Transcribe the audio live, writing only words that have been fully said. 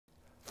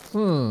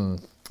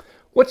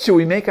What should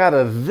we make out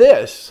of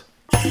this?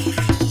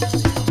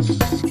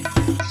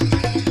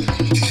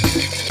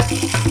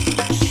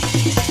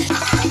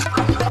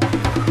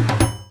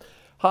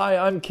 Hi,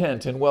 I'm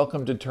Kent and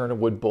welcome to Turn a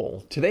Wood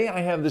Bowl. Today I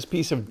have this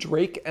piece of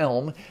Drake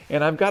elm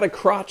and I've got a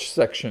crotch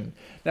section.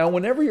 Now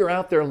whenever you're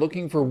out there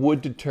looking for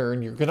wood to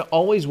turn, you're going to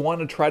always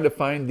want to try to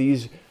find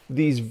these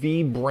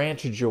V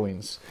branch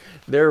joints.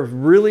 They're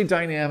really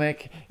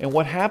dynamic, and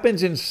what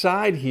happens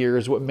inside here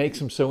is what makes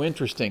them so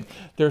interesting.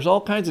 There's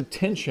all kinds of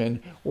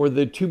tension where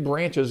the two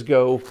branches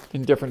go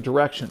in different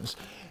directions.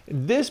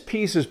 This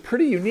piece is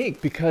pretty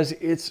unique because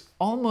it's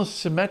almost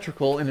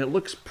symmetrical and it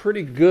looks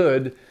pretty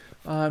good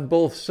on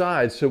both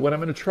sides. So what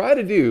I'm going to try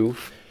to do,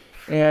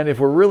 and if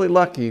we're really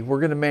lucky, we're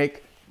going to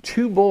make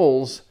two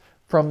bowls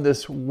from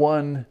this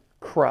one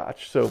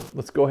crotch. So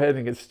let's go ahead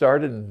and get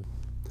started.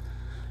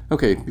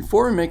 Okay,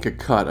 before I make a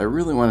cut, I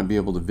really want to be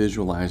able to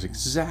visualize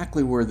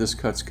exactly where this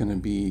cut's going to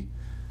be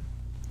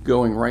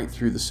going right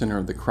through the center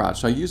of the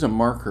crotch. So I use a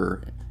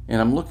marker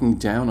and I'm looking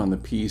down on the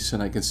piece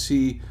and I can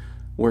see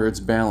where it's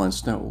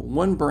balanced. Now,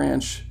 one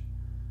branch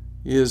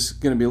is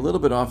going to be a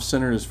little bit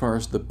off-centered as far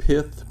as the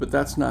pith, but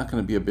that's not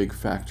going to be a big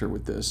factor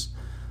with this.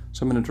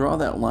 So I'm going to draw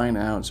that line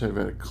out so I've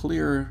got a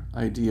clear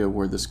idea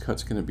where this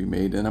cut's going to be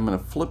made, and I'm going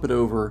to flip it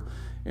over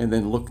and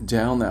then look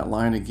down that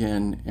line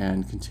again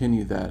and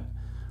continue that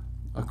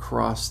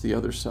across the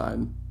other side.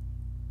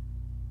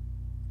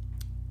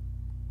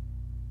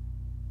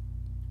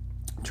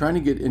 I'm trying to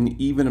get an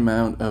even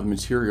amount of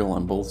material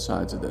on both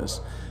sides of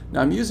this.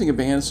 Now I'm using a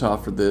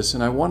bandsaw for this,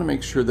 and I want to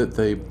make sure that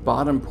the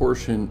bottom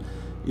portion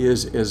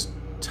is as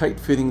tight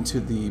fitting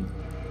to the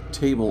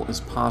table as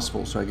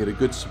possible so I get a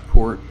good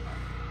support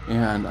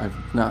and I'm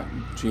not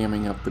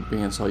jamming up the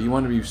bandsaw. You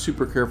want to be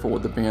super careful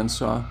with the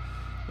bandsaw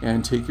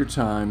and take your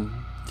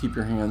time. Keep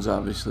your hands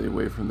obviously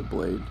away from the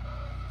blade.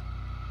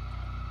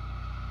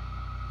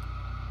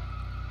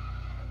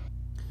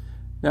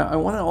 Now I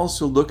want to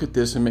also look at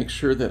this and make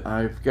sure that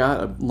I've got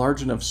a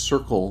large enough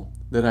circle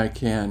that I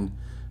can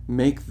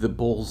make the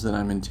bowls that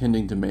I'm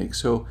intending to make.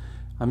 So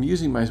I'm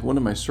using one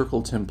of my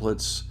circle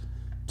templates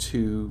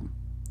to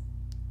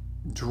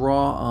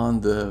draw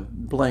on the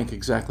blank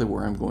exactly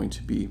where I'm going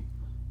to be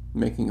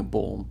making a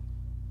bowl.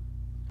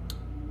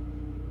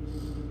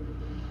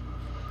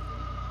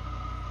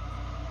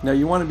 Now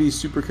you want to be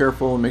super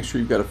careful and make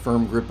sure you've got a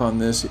firm grip on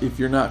this. If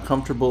you're not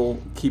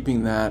comfortable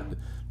keeping that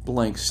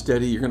blank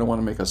steady, you're going to want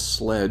to make a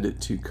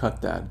sled to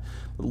cut that.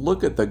 But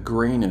look at the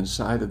grain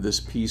inside of this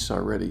piece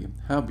already.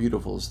 How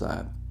beautiful is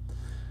that?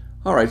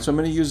 Alright, so I'm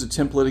going to use a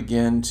template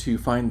again to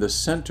find the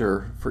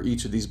center for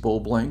each of these bowl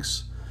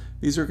blanks.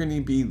 These are going to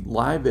be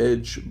live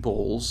edge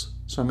bowls,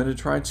 so I'm going to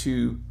try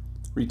to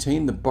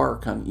retain the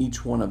bark on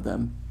each one of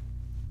them.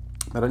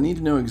 But I need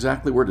to know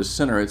exactly where to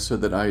center it so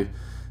that I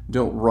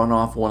don't run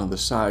off one of the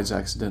sides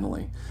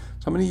accidentally.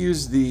 So I'm going to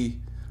use the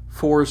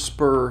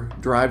 4-spur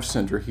drive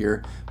center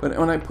here, but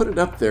when I put it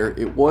up there,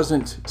 it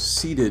wasn't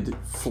seated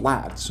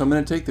flat. So I'm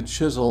going to take the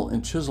chisel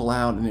and chisel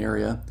out an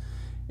area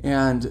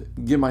and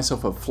give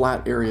myself a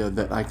flat area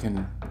that I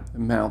can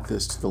mount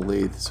this to the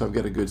lathe so I've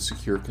got a good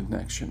secure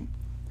connection.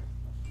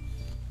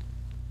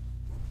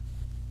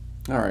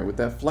 Alright, with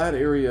that flat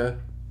area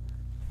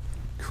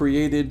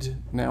created,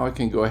 now I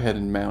can go ahead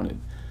and mount it.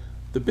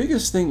 The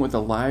biggest thing with a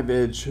live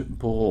edge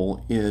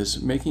bowl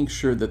is making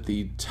sure that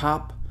the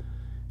top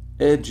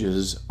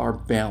edges are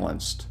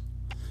balanced.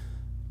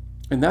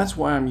 And that's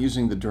why I'm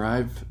using the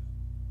drive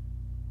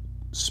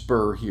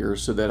spur here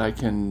so that I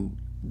can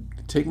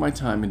take my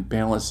time and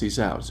balance these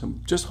out. So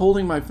I'm just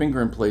holding my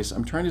finger in place.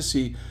 I'm trying to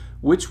see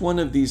which one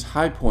of these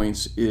high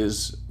points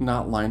is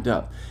not lined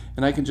up.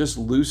 And I can just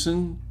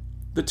loosen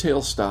the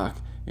tailstock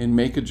and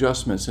make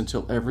adjustments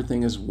until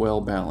everything is well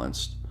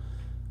balanced.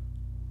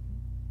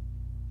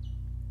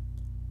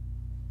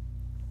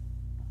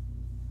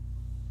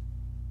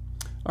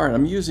 Alright,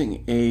 I'm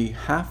using a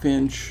 1/2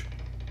 inch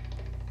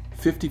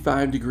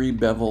 55-degree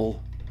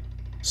bevel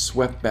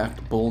swept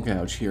back bowl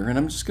gouge here, and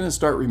I'm just going to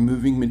start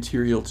removing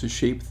material to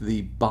shape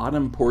the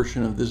bottom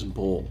portion of this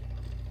bowl.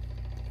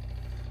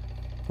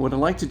 What I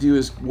like to do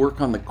is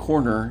work on the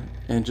corner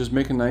and just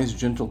make a nice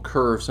gentle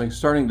curve so I'm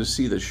starting to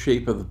see the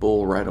shape of the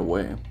bowl right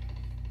away.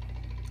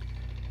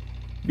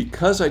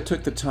 Because I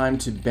took the time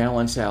to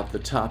balance out the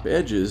top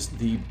edges,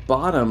 the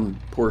bottom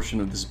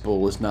portion of this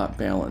bowl is not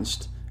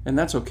balanced, and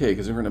that's okay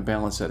because we're going to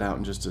balance that out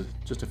in just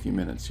a few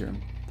minutes here.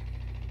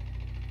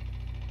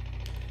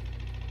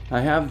 I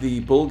have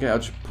the bowl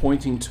gouge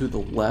pointing to the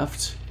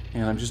left,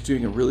 and I'm just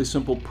doing a really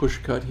simple push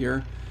cut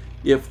here.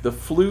 If the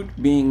flute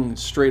being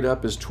straight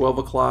up is 12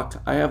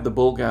 o'clock, I have the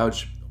bowl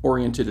gouge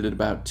oriented at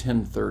about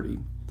 10:30.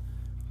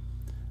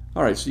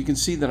 Alright, so you can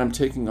see that I'm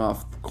taking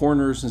off the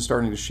corners and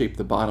starting to shape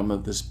the bottom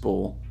of this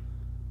bowl.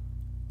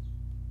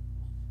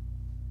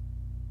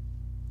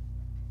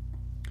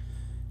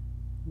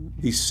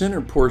 The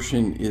center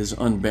portion is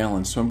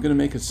unbalanced, so I'm going to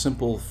make a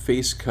simple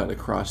face cut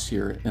across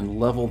here and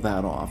level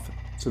that off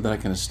so that I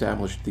can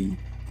establish the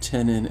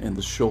tenon and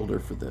the shoulder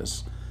for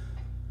this.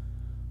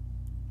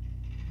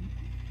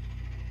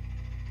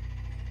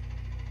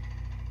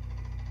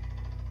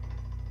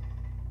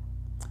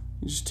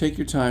 You just take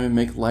your time and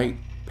make light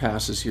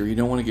passes here. You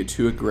don't want to get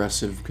too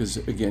aggressive because,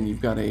 again,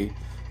 you've got a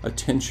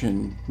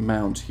tension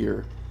mount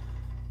here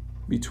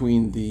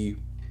between the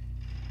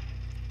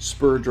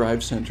spur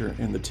drive center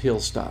and the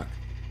tailstock.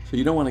 So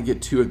you don't want to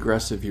get too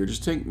aggressive here.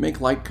 Just make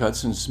light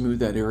cuts and smooth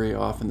that area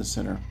off in the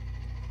center.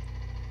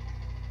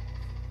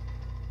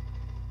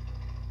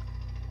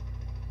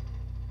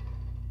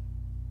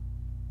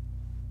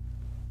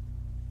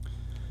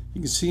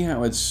 You can see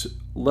how it's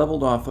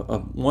leveled off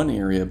of one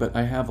area, but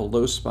I have a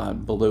low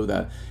spot below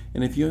that.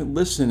 And if you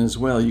listen as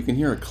well, you can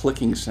hear a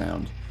clicking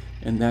sound,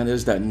 and that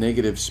is that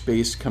negative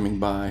space coming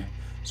by.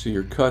 So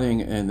you're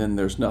cutting and then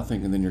there's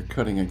nothing, and then you're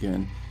cutting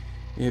again.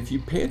 If you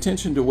pay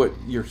attention to what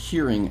you're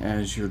hearing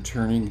as you're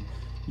turning,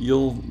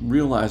 you'll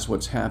realize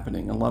what's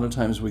happening. A lot of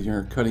times when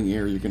you're cutting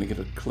air, you're going to get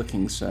a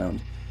clicking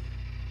sound.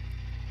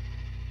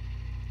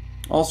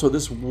 Also,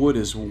 this wood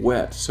is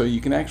wet, so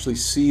you can actually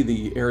see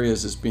the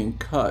areas that's being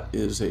cut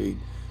is a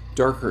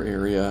darker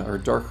area or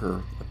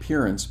darker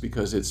appearance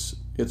because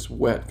it's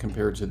wet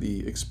compared to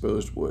the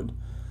exposed wood.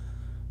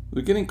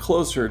 We're getting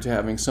closer to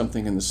having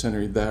something in the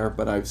center there,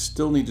 but I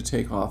still need to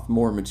take off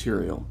more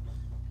material.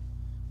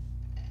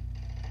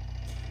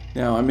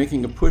 Now I'm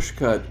making a push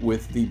cut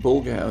with the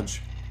bull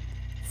gouge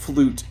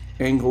flute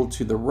angled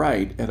to the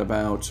right at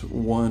about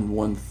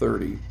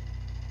 1/130.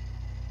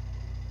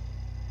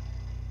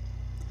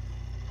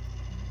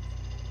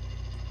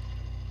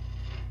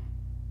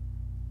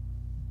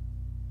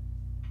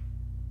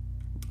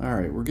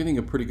 Alright, we're getting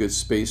a pretty good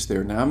space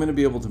there. Now I'm going to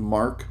be able to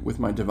mark with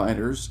my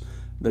dividers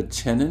the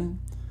tenon.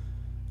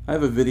 I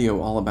have a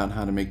video all about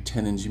how to make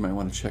tenons, you might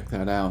want to check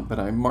that out, but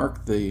I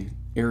mark the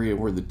area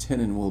where the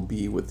tenon will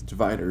be with the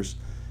dividers,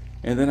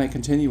 and then I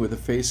continue with a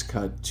face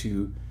cut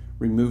to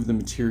remove the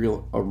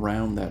material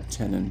around that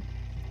tenon.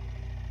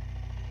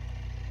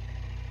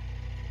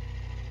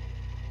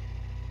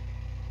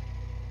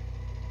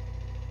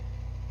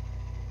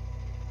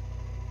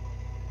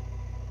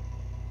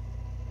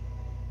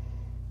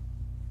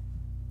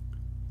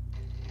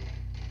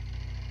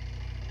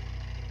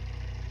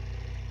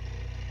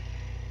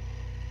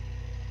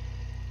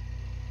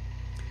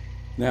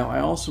 Now I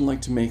also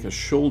like to make a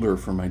shoulder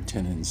for my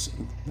tenons.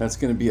 That's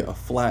going to be a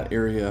flat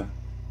area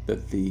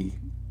that the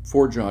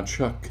four-jaw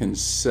chuck can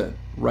sit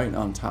right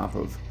on top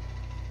of.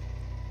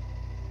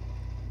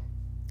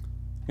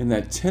 And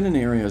that tenon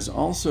area is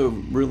also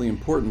really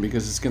important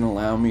because it's going to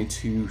allow me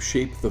to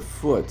shape the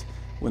foot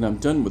when I'm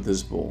done with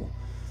this bowl.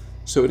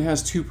 So it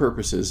has two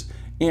purposes,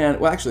 and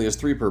well, actually it has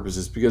three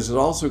purposes, because it's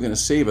also going to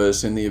save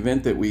us in the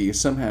event that we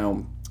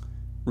somehow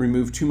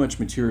remove too much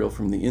material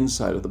from the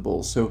inside of the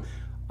bowl. So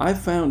I've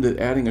found that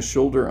adding a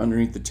shoulder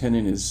underneath the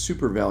tenon is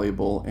super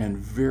valuable and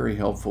very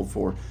helpful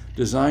for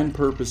design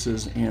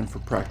purposes and for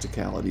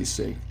practicality's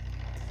sake.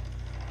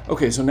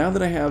 Okay, so now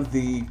that I have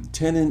the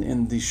tenon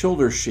and the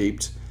shoulder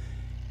shaped,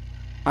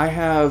 I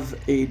have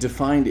a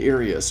defined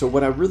area. So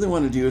what I really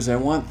want to do is I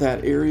want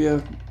that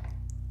area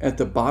at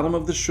the bottom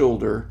of the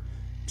shoulder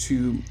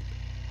to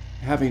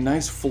have a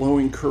nice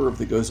flowing curve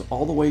that goes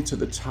all the way to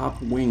the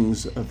top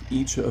wings of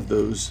each of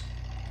those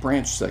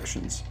branch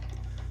sections.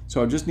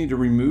 So I just need to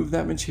remove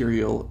that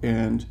material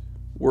and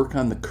work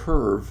on the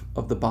curve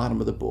of the bottom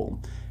of the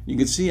bowl. You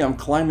can see I'm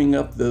climbing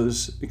up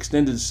those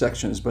extended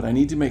sections, but I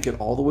need to make it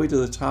all the way to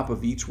the top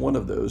of each one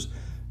of those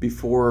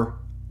before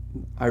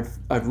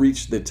I've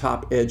reached the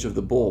top edge of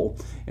the bowl,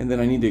 and then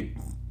I need to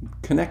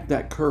connect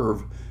that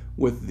curve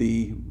with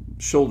the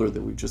shoulder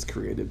that we've just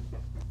created.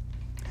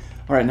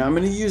 All right, now I'm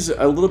going to use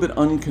a little bit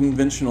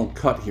unconventional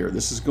cut here.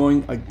 This is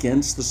going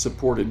against the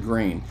supported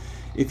grain.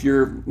 If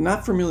you're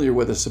not familiar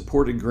with a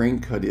supported grain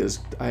cut is,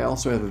 I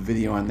also have a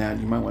video on that.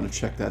 You might want to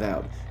check that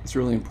out. It's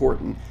really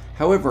important.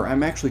 However,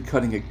 I'm actually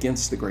cutting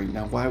against the grain.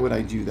 Now, why would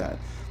I do that?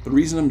 The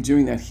reason I'm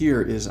doing that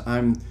here is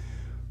I'm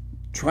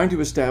trying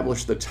to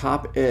establish the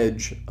top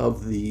edge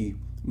of the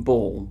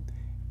bowl,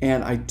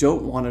 and I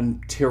don't want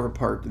to tear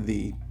apart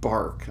the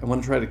bark. I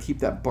want to try to keep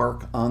that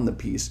bark on the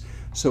piece.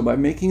 So by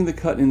making the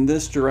cut in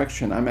this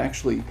direction, I'm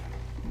actually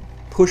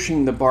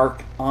pushing the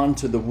bark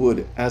onto the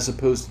wood as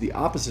opposed to the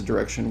opposite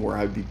direction where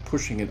I'd be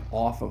pushing it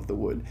off of the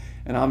wood.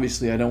 And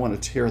obviously I don't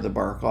want to tear the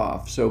bark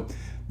off. So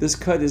this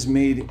cut is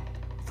made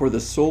for the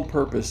sole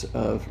purpose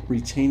of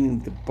retaining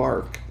the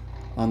bark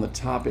on the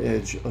top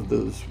edge of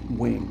those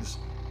wings.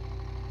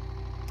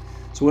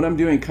 So what I'm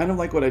doing, kind of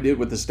like what I did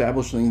with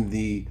establishing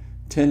the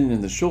tenon in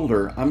the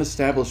shoulder, I'm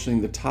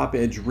establishing the top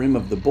edge rim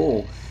of the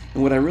bowl.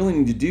 And what I really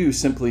need to do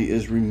simply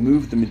is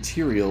remove the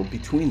material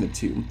between the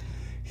two.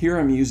 Here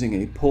I'm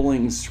using a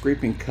pulling,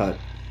 scraping cut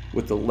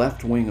with the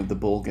left wing of the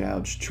bull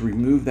gouge to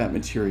remove that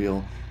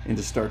material and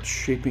to start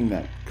shaping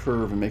that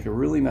curve and make a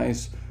really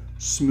nice,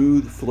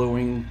 smooth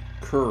flowing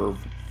curve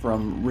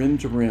from rim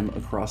to rim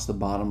across the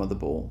bottom of the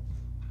bowl.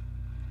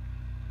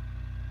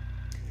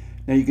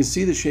 Now you can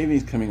see the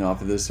shavings coming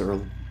off of this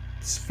are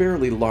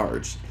fairly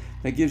large.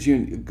 That gives you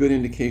a good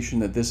indication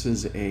that this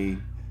is a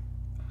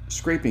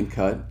scraping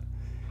cut.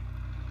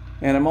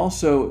 And I'm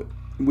also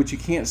what you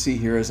can't see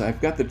here is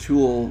I've got the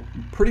tool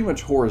pretty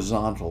much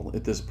horizontal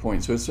at this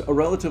point. So it's a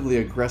relatively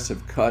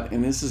aggressive cut,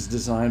 and this is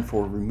designed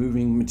for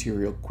removing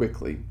material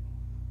quickly.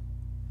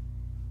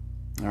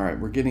 All right,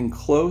 we're getting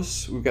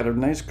close. We've got a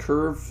nice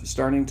curve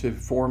starting to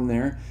form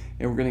there,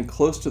 and we're getting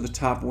close to the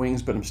top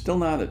wings, but I'm still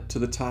not to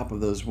the top of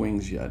those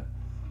wings yet.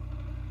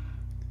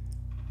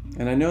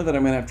 And I know that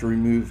I'm going to have to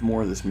remove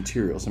more of this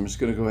material, so I'm just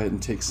going to go ahead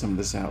and take some of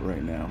this out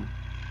right now.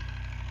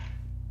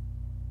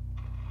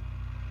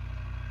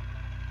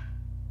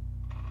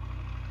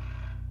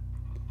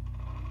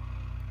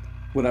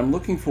 What I'm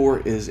looking for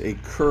is a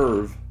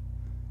curve.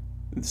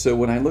 So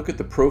when I look at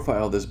the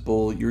profile of this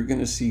bowl, you're going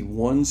to see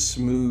one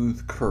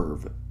smooth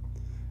curve.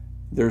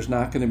 There's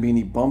not going to be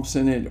any bumps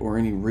in it or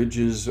any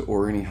ridges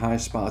or any high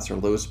spots or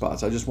low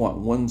spots. I just want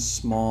one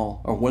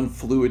small or one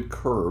fluid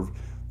curve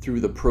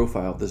through the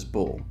profile of this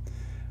bowl.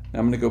 Now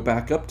I'm going to go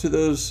back up to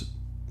those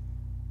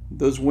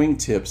wing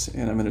tips,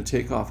 and I'm going to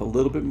take off a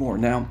little bit more.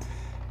 Now,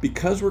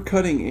 because we're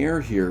cutting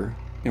air here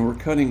and we're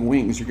cutting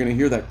wings, you're going to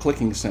hear that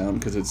clicking sound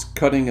because it's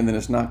cutting and then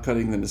it's not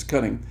cutting, then it's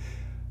cutting.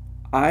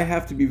 I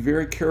have to be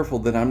very careful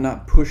that I'm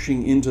not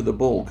pushing into the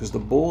bowl, because the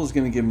bowl is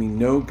going to give me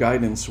no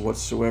guidance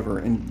whatsoever,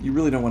 and you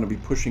really don't want to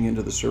be pushing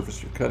into the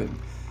surface you're cutting.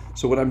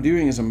 So what I'm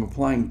doing is I'm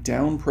applying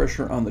down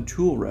pressure on the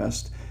tool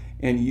rest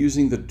and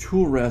using the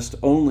tool rest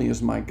only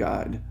as my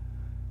guide.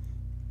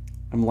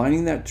 I'm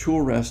lining that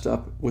tool rest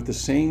up with the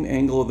same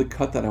angle of the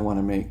cut that I want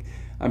to make.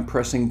 I'm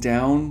pressing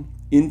down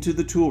into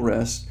the tool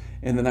rest,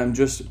 and then I'm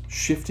just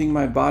shifting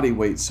my body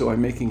weight, so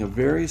I'm making a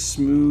very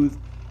smooth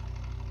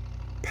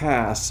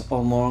pass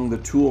along the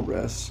tool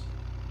rest.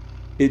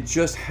 It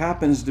just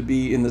happens to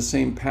be in the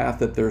same path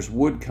that there's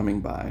wood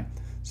coming by.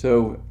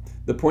 So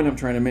the point I'm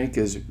trying to make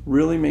is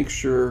really make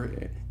sure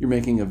you're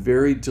making a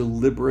very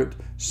deliberate,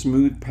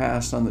 smooth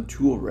pass on the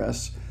tool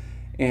rest,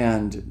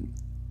 and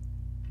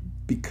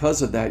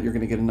because of that, you're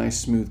going to get a nice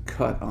smooth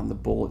cut on the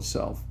bowl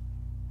itself.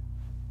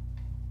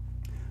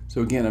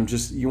 So again,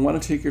 you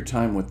want to take your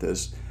time with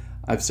this.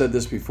 I've said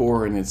this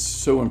before, and it's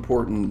so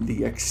important.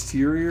 The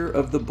exterior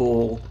of the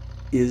bowl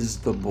is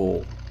the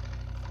bowl.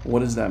 What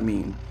does that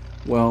mean?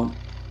 Well,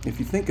 if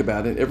you think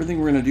about it, everything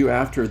we're going to do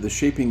after the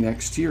shaping the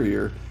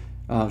exterior,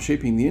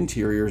 shaping the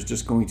interior is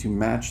just going to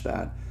match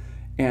that.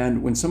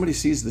 And when somebody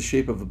sees the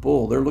shape of the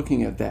bowl, they're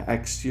looking at the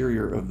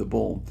exterior of the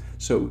bowl.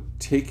 So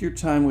take your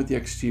time with the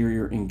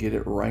exterior and get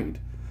it right,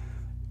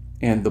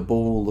 and the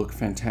bowl will look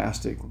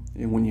fantastic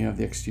when you have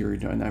the exterior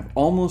done. I've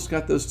almost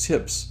got those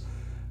tips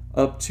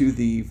up to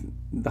the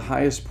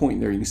highest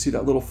point there. You can see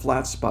that little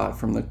flat spot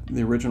from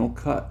the original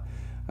cut.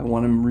 I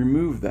want to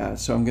remove that,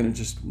 so I'm going to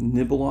just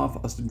nibble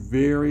off a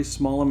very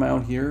small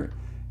amount here,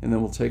 and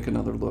then we'll take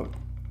another look.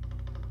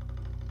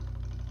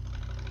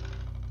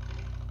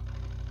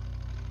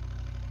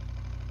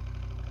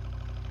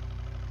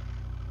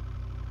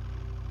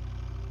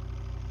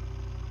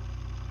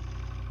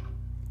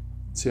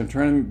 See, I'm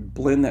trying to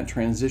blend that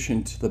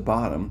transition to the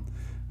bottom.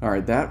 All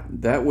right,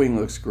 that wing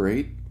looks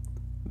great.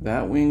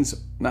 That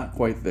wing's not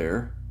quite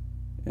there,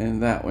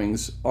 and that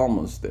wing's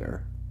almost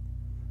there.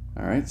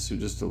 All right, so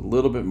just a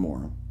little bit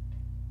more.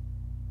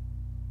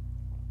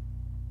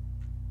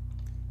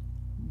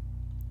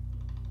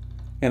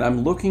 And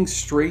I'm looking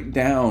straight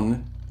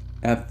down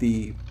at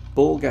the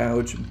bull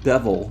gouge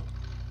bevel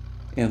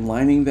and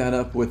lining that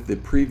up with the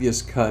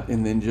previous cut,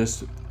 and then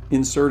just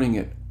inserting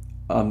it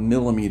a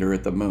millimeter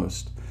at the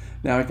most.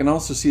 Now I can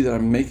also see that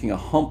I'm making a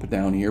hump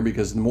down here,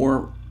 because the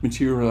more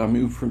material I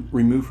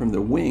remove from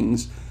the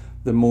wings,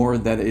 the more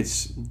that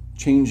it's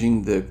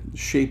changing the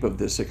shape of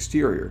this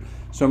exterior.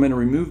 So I'm going to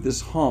remove this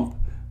hump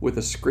with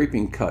a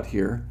scraping cut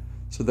here,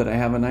 so that I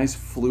have a nice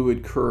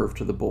fluid curve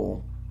to the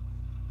bowl.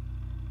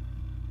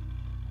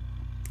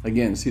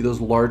 Again, see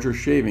those larger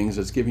shavings?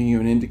 That's giving you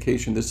an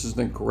indication this is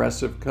an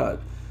aggressive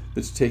cut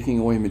that's taking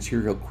away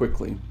material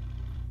quickly.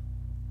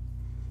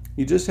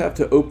 You just have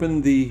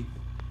to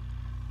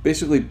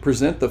basically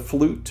present the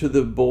flute to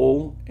the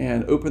bowl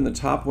and open the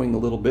top wing a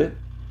little bit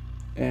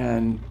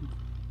and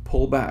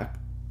pull back.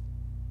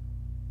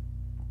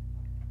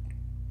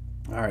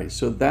 All right,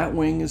 so that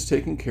wing is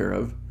taken care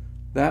of.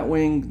 That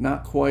wing,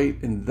 not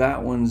quite, and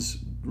that one's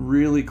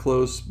really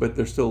close, but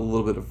there's still a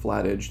little bit of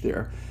flat edge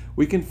there.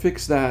 We can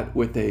fix that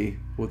with a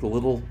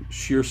little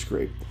shear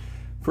scrape.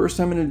 First,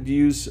 I'm going to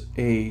use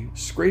a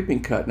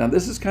scraping cut. Now,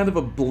 this is kind of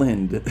a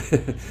blend.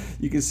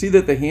 You can see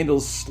that the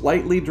handle's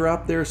slightly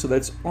dropped there, so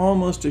that's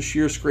almost a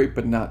shear scrape,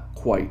 but not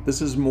quite.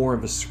 This is more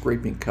of a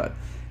scraping cut.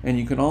 And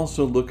you can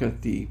also look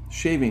at the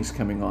shavings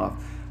coming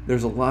off.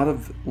 There's a lot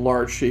of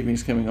large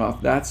shavings coming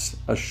off. That's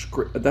a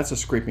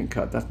scraping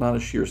cut. That's not a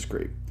shear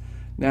scrape.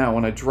 Now,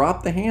 when I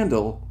drop the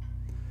handle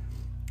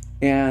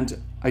and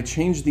I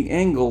change the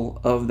angle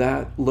of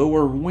that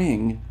lower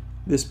wing,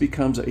 this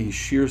becomes a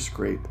shear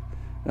scrape.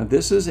 Now,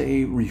 this is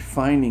a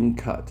refining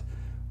cut.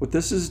 What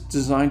this is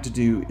designed to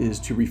do is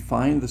to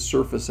refine the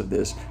surface of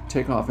this,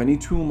 take off any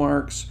tool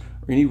marks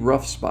or any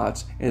rough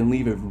spots, and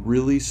leave a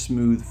really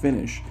smooth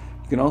finish.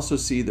 You can also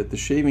see that the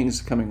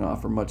shavings coming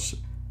off are much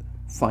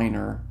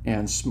finer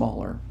and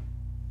smaller.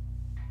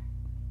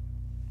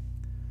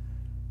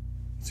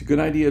 It's a good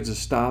idea to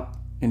stop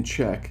and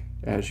check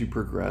as you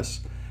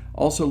progress.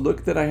 Also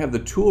look that I have the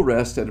tool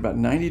rest at about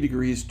 90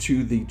 degrees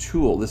to the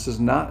tool. This is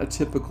not a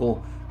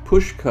typical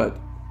push cut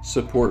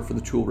support for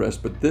the tool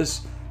rest, but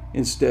this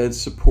instead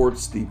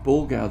supports the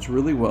bowl gouge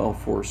really well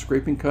for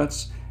scraping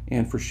cuts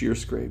and for shear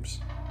scrapes.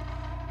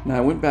 Now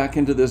I went back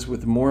into this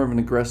with more of an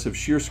aggressive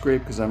shear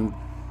scrape because I'm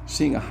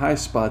seeing a high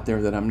spot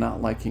there that I'm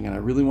not liking, and I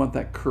really want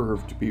that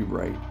curve to be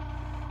right.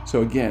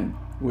 So again,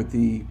 with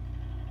the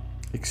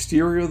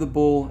exterior of the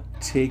bowl,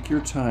 take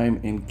your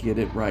time and get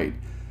it right.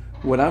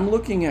 What I'm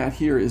looking at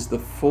here is the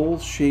full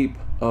shape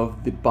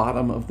of the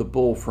bottom of the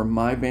bowl from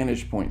my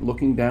vantage point,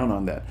 looking down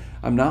on that.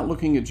 I'm not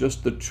looking at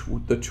just the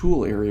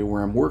tool area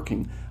where I'm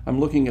working.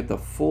 I'm looking at the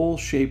full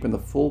shape and the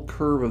full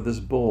curve of this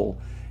bowl,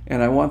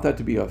 and I want that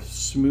to be a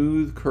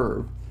smooth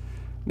curve.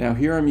 Now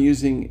here I'm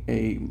using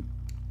a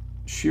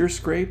shear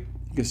scrape.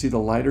 You can see the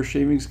lighter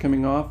shavings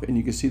coming off, and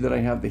you can see that I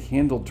have the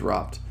handle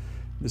dropped.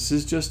 This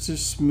is just to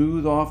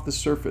smooth off the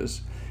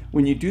surface.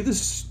 When you do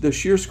this, the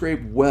shear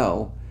scrape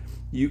well,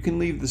 you can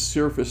leave the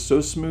surface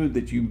so smooth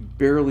that you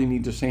barely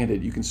need to sand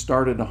it. You can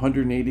start at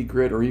 180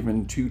 grit or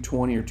even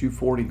 220 or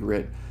 240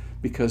 grit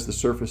because the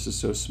surface is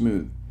so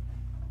smooth.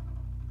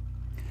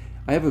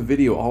 I have a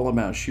video all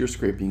about shear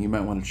scraping. You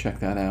might want to check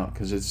that out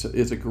because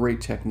it's a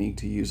great technique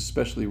to use,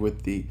 especially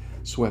with the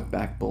swept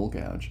back bowl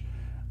gouge.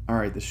 All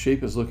right, the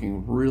shape is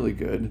looking really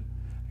good.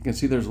 You can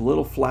see there's a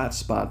little flat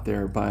spot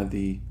there by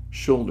the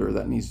shoulder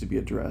that needs to be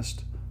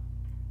addressed.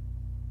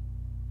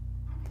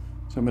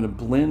 So I'm going to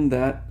blend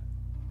that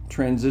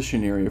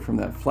transition area from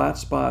that flat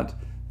spot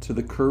to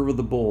the curve of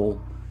the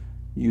bowl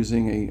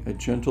using a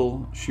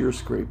gentle shear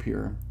scrape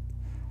here.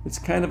 It's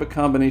kind of a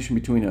combination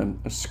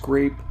between a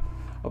scrape.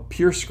 A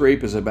pure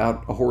scrape is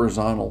about a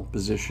horizontal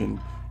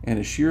position, and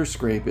a shear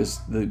scrape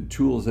is the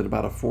tool is at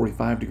about a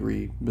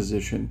 45-degree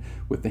position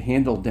with the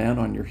handle down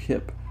on your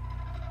hip.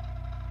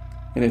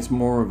 And it's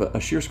more of a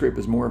shear scrape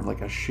is more of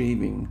like a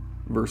shaving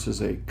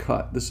versus a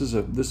cut. This is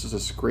a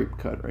scrape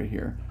cut right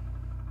here.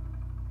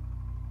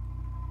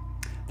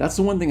 That's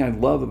the one thing I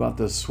love about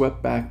the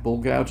swept back bowl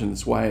gouge, and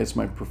that's why it's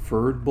my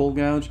preferred bowl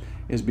gouge,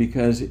 is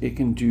because it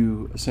can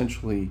do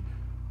essentially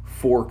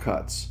 4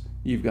 cuts.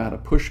 You've got a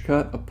push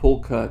cut, a pull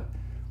cut,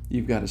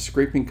 you've got a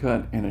scraping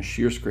cut, and a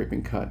shear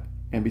scraping cut.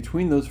 And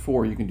between those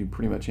 4, you can do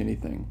pretty much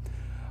anything.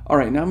 All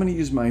right, now I'm going to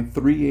use my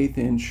 3/8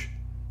 inch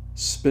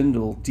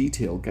spindle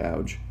detail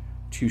gouge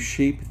to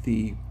shape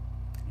the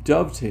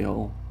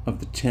dovetail of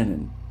the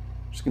tenon.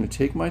 I'm just going to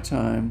take my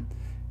time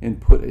and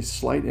put a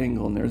slight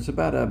angle in there. It's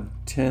about a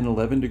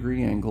 10-11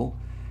 degree angle.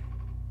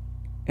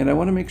 And I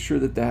want to make sure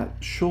that that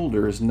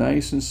shoulder is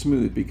nice and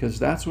smooth because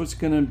that's what's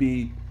going to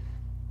be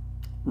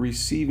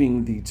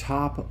receiving the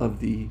top of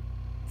the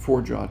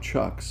forejaw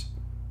chucks,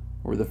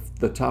 or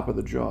the top of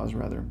the jaws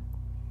rather.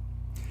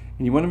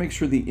 And you want to make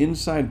sure the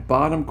inside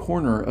bottom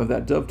corner of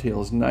that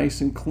dovetail is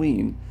nice and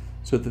clean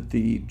so that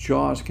the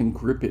jaws can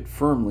grip it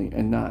firmly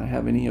and not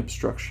have any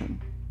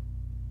obstruction.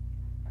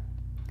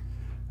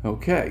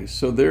 Okay,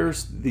 so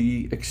there's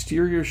the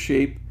exterior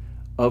shape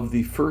of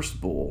the first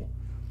bowl.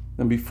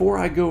 And before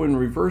I go and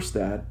reverse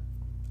that,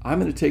 I'm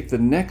going to take the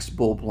next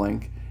bowl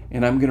blank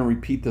and I'm going to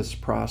repeat this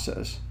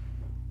process.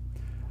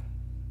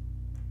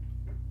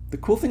 The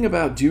cool thing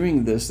about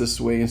doing this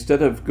way,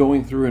 instead of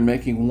going through and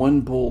making one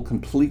bowl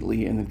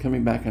completely and then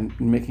coming back and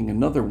making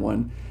another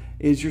one,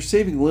 is you're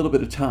saving a little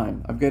bit of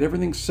time. I've got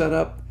everything set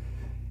up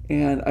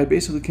and I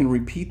basically can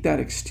repeat that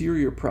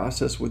exterior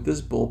process with this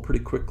bowl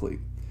pretty quickly.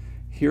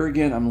 Here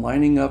again, I'm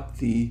lining up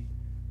the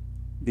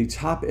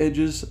top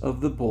edges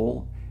of the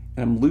bowl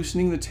and I'm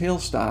loosening the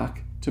tailstock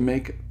to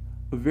make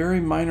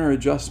very minor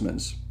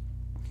adjustments.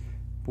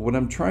 But what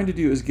I'm trying to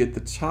do is get the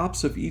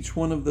tops of each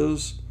one of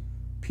those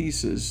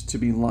pieces to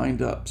be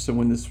lined up. So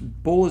when this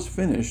bowl is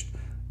finished,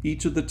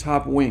 each of the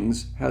top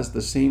wings has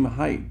the same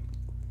height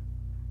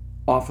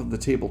off of the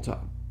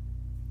tabletop.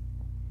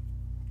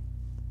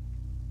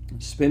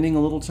 Spending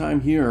a little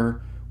time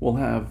here will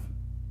have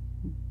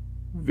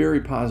very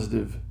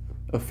positive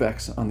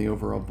effects on the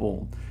overall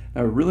bowl.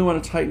 Now I really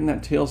want to tighten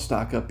that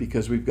tailstock up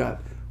because we've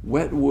got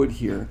wet wood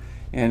here,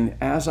 and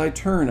as I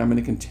turn I'm going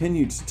to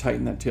continue to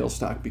tighten that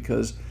tailstock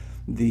because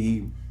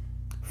the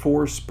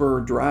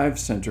 4-spur drive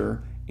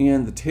center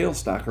and the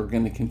tailstock are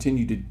going to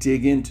continue to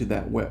dig into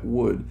that wet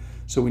wood,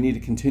 so we need to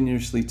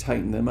continuously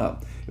tighten them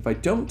up. If I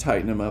don't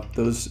tighten them up,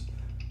 those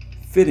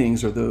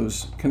fittings or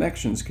those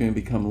connections can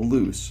become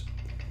loose.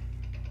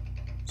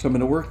 So I'm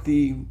going to work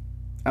the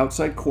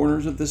outside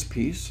corners of this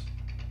piece.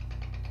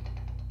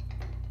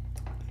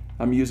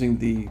 I'm using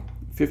the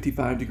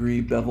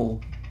 55-degree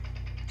bevel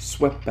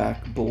swept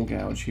back bowl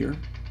gouge here.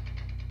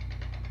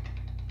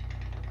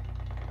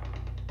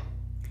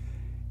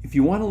 If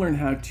you want to learn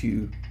how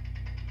to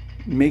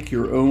make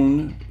your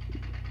own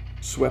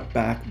swept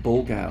back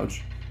bowl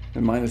gouge,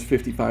 and mine is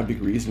 55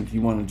 degrees, and if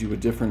you want to do a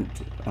different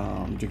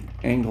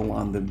angle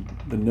on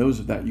the nose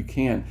of that, you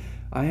can.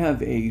 I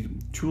have a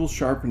tool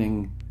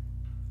sharpening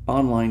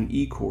online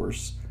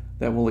e-course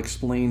that will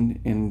explain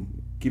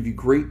in give you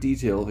great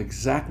detail of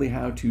exactly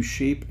how to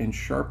shape and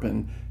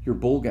sharpen your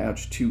bowl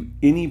gouge to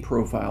any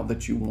profile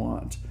that you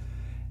want.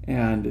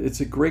 And it's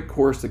a great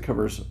course that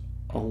covers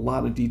a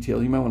lot of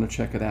detail. You might want to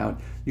check it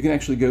out. You can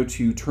actually go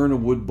to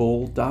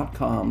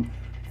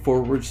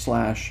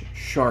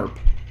turnawoodbowl.com/sharp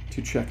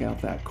to check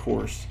out that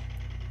course.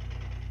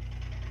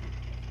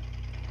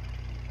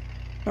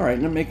 All right,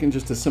 and I'm making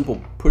just a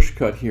simple push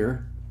cut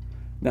here.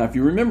 Now, if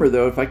you remember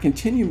though, if I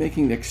continue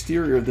making the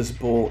exterior of this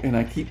bowl and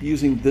I keep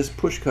using this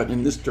push cut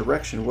in this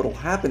direction, what will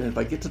happen if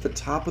I get to the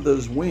top of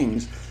those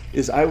wings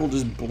is I will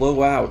just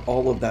blow out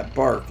all of that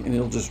bark and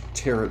it'll just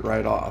tear it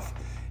right off.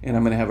 And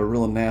I'm going to have a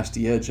real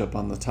nasty edge up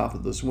on the top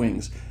of those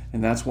wings.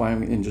 And that's why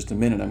in just a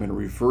minute I'm going to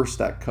reverse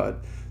that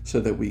cut so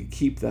that we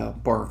keep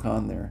that bark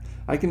on there.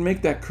 I can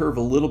make that curve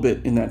a little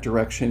bit in that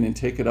direction and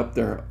take it up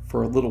there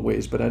for a little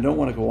ways, but I don't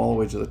want to go all the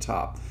way to the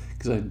top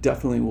because I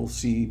definitely will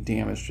see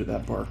damage to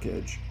that bark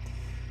edge.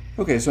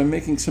 Okay, so I'm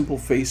making simple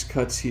face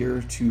cuts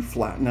here to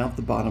flatten out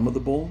the bottom of the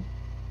bowl.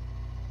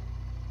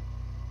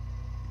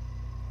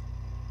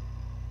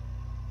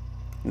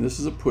 And this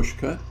is a push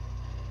cut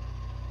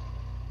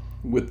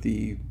with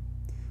the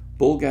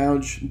bowl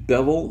gouge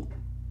bevel,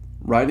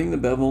 riding the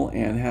bevel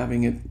and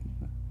having it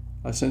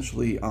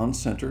essentially on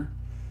center.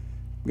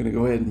 I'm going to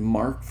go ahead and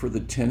mark for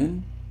the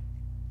tenon.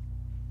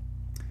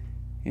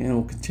 And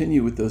we'll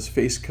continue with those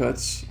face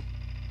cuts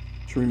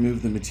to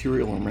remove the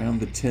material around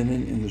the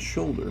tenon and the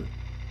shoulder.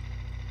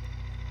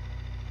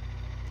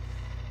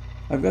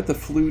 I've got the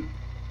flute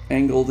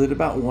angled at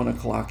about 1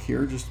 o'clock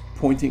here, just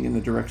pointing in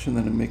the direction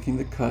that I'm making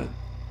the cut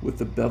with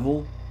the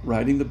bevel,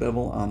 riding the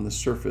bevel on the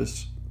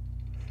surface.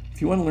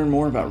 If you want to learn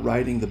more about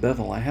riding the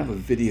bevel, I have a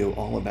video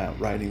all about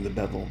riding the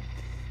bevel.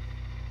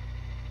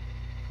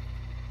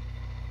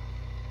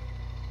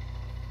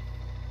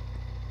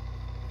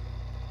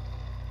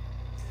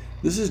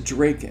 This is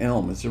Drake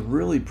elm. It's a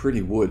really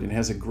pretty wood and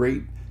has a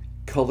great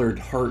colored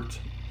heart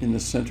in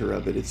the center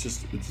of it.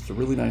 It's a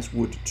really nice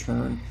wood to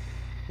turn.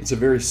 It's a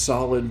very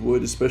solid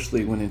wood,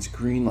 especially when it's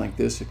green like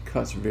this. It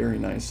cuts very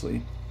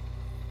nicely.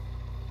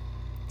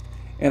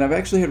 And I've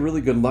actually had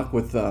really good luck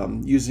with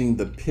using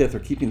the pith or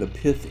keeping the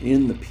pith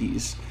in the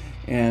piece.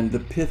 And the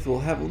pith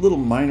will have little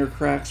minor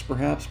cracks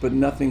perhaps, but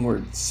nothing where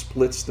it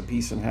splits the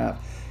piece in half.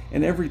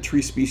 And every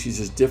tree species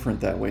is different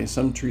that way.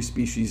 Some tree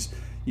species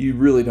you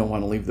really don't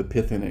want to leave the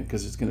pith in it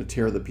because it's going to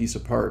tear the piece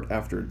apart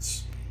after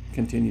it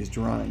continues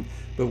drying.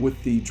 But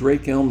with the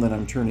Drake elm that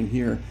I'm turning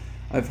here,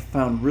 I've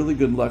found really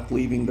good luck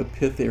leaving the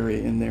pith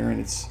area in there, and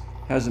it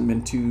hasn't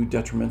been too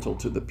detrimental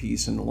to the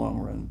piece in the long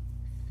run.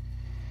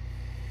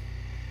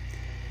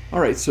 All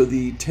right, so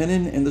the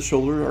tenon and the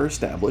shoulder are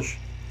established.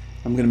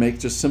 I'm going to make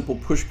just simple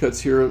push cuts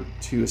here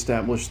to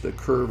establish the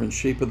curve and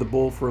shape of the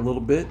bowl for a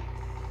little bit.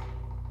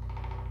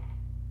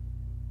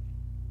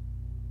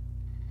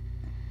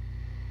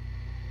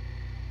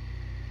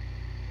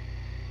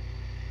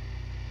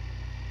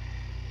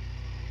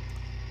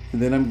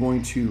 And then I'm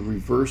going to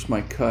reverse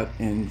my cut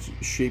and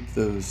shape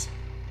those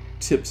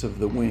tips of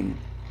the wing.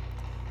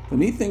 The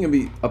neat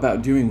thing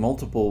about doing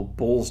multiple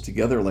bowls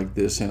together like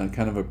this in a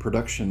kind of a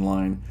production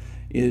line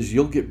is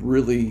you'll get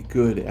really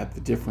good at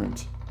the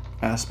different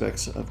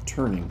aspects of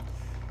turning.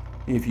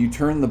 If you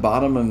turn the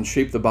bottom and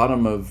shape the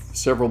bottom of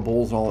several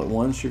bowls all at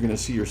once, you're going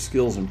to see your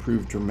skills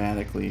improve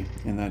dramatically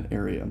in that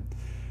area.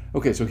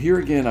 Okay, so here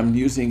again I'm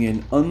using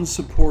an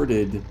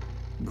unsupported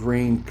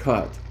grain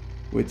cut,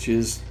 which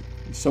is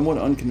somewhat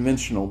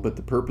unconventional, but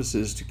the purpose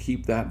is to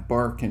keep that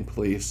bark in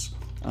place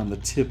on the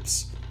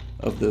tips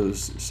of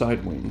those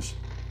side wings.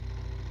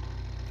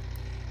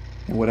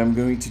 And what I'm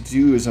going to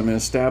do is I'm going to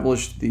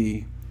establish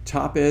the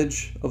top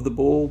edge of the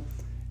bowl,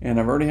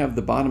 and I've already have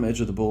the bottom edge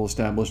of the bowl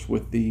established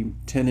with the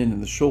tenon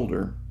and the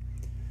shoulder,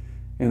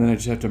 and then I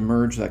just have to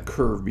merge that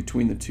curve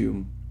between the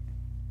two.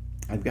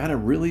 I've got a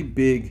really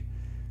big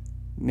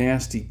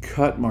nasty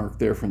cut mark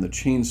there from the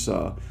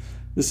chainsaw.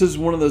 This is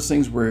one of those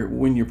things where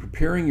when you're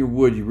preparing your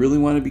wood, you really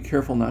want to be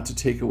careful not to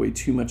take away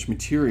too much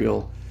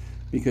material,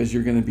 because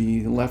you're going to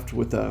be left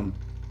with a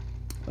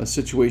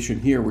situation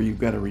here where you've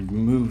got to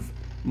remove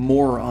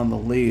more on the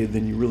lathe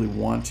than you really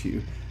want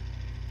to.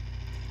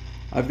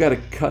 I've got to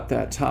cut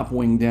that top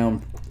wing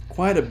down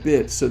quite a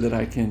bit so that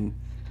I can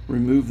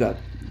remove that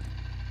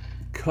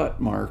cut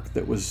mark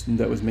that was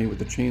made with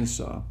the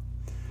chainsaw.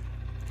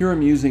 Here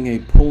I'm using a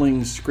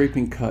pulling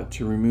scraping cut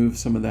to remove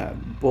some of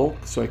that bulk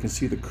so I can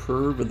see the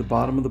curve at the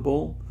bottom of the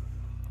bowl.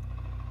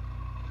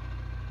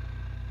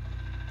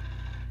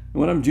 And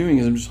what I'm doing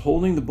is I'm just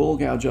holding the bowl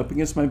gouge up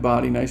against my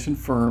body nice and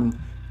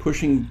firm,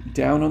 pushing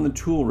down on the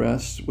tool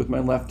rest with my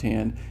left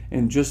hand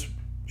and just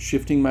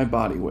shifting my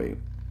body weight.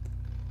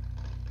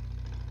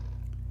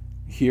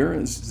 Here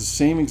it's the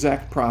same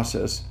exact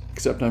process,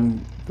 except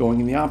I'm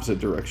going in the opposite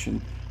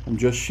direction. I'm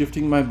just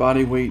shifting my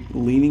body weight,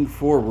 leaning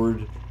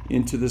forward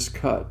into this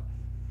cut.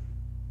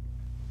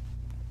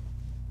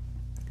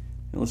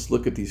 And let's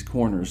look at these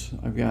corners.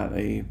 I've got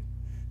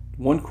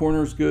one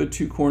corner is good,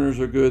 2 corners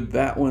are good.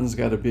 That one's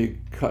got a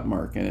big cut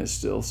mark in it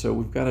still, so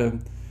we've got to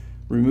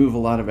remove a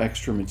lot of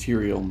extra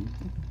material.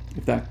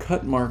 If that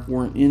cut mark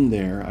weren't in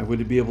there, I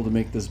would be able to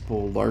make this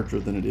bowl larger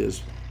than it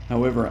is.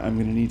 However, I'm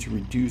going to need to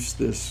reduce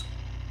this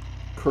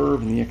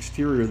curve in the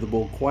exterior of the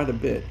bowl quite a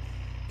bit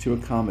to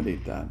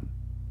accommodate that.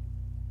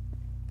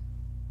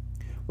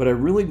 What I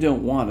really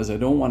don't want is I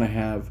don't want to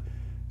have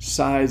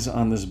sides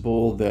on this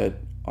bowl that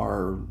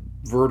are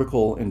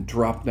vertical and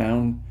drop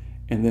down,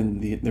 and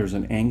then there's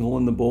an angle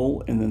in the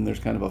bowl, and then there's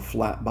kind of a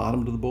flat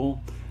bottom to the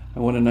bowl. I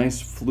want a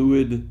nice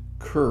fluid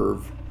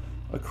curve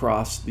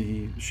across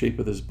the shape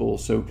of this bowl.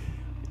 So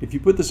if you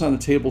put this on the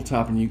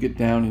tabletop and you get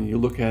down and you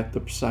look at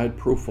the side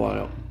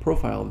profile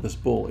of this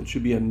bowl, it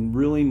should be a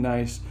really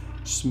nice,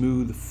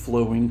 smooth,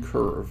 flowing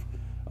curve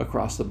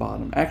across the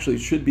bottom. Actually,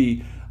 it should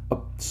be a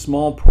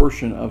small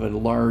portion of a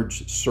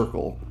large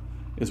circle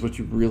is what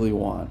you really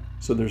want.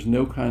 So there's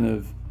no kind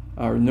of,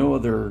 or no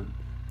other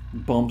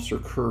bumps or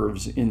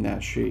curves in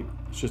that shape.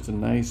 It's just a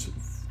nice,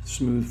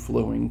 smooth,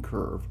 flowing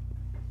curve.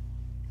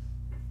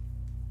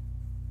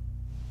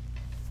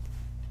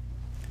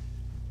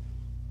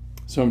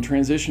 So I'm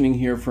transitioning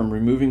here from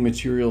removing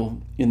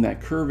material in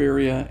that curve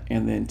area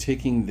and then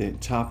taking the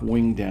top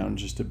wing down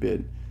just a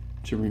bit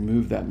to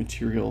remove that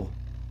material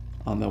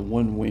on the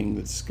one wing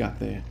that's got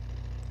the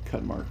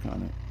cut mark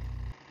on it.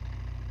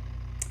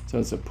 So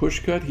it's a push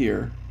cut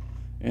here,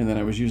 and then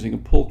I was using a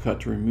pull cut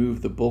to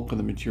remove the bulk of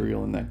the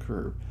material in that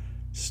curve.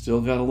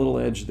 Still got a little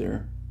edge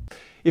there.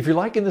 If you're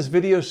liking this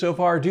video so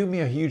far, do me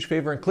a huge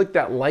favor and click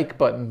that like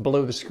button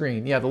below the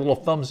screen. Yeah, the little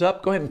thumbs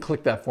up, go ahead and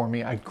click that for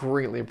me. I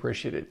greatly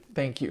appreciate it.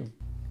 Thank you.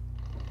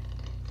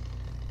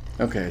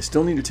 Okay, I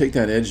still need to take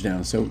that edge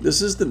down. So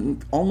this is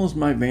almost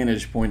my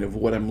vantage point of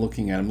what I'm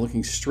looking at. I'm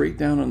looking straight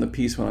down on the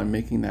piece when I'm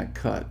making that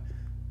cut.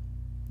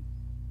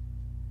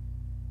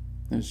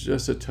 It's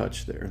just a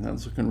touch there.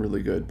 That's looking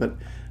really good. But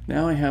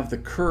now I have the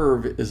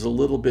curve is a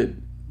little bit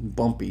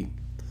bumpy.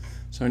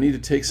 So I need to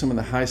take some of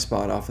the high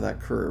spot off of that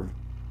curve.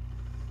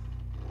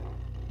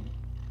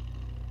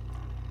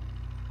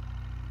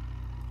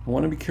 I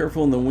want to be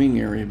careful in the wing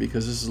area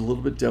because this is a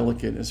little bit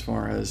delicate as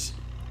far as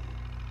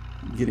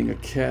getting a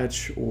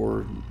catch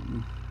or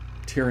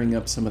tearing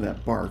up some of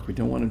that bark. We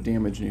don't want to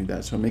damage any of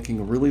that. So I'm making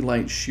a really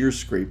light shear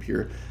scrape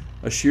here.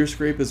 A shear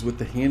scrape is with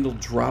the handle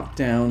dropped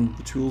down,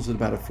 the tool's at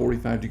about a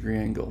 45-degree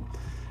angle.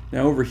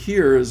 Now over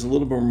here is a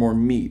little bit more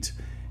meat,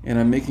 and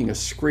I'm making a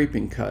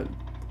scraping cut.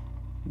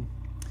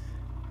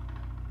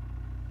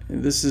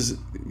 And this is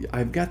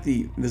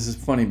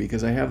funny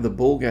because I have the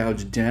bowl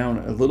gouge down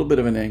a little bit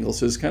of an angle,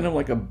 so it's kind of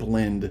like a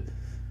blend.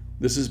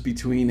 This is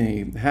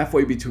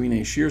halfway between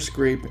a shear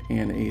scrape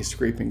and a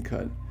scraping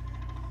cut.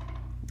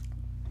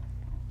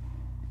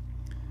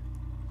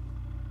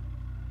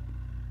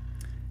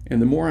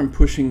 And the more I'm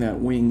pushing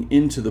that wing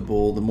into the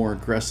bowl, the more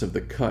aggressive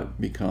the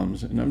cut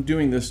becomes. And I'm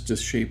doing this to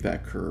shape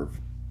that curve.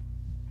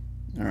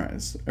 All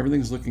right, so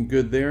everything's looking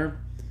good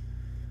there.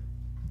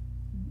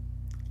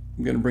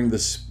 I'm going to bring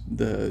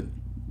the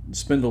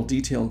spindle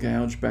detail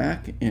gouge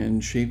back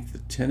and shape the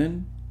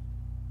tenon.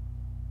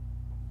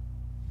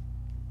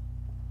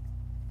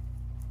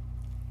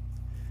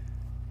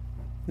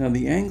 Now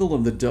the angle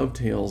of the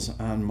dovetails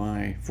on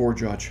my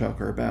 4-jaw chuck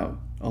are about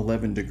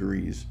 11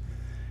 degrees.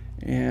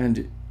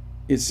 And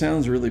it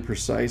sounds really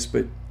precise,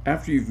 but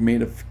after you've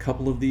made a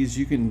couple of these,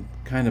 you can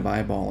kind of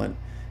eyeball it.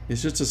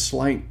 It's just a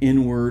slight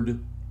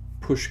inward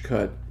push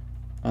cut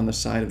on the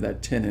side of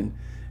that tenon.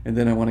 And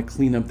then I want to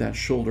clean up that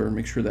shoulder and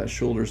make sure that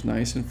shoulder is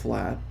nice and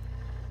flat.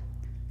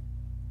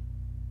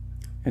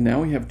 And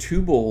now we have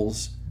two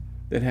bowls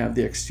that have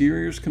the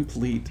exteriors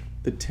complete,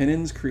 the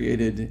tenons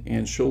created,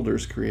 and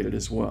shoulders created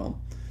as well.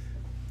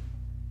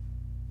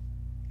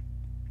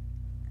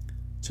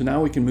 So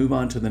now we can move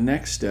on to the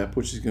next step,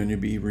 which is going to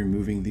be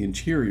removing the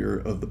interior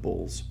of the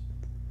bowls.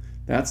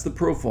 That's the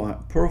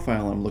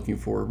profile I'm looking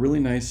for, a really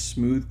nice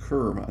smooth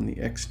curve on the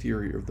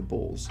exterior of the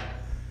bowls.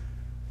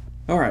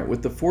 All right,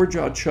 with the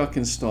 4-jaw chuck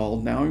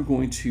installed, now I'm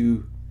going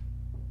to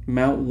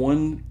mount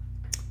one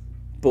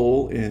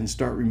bowl and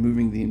start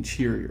removing the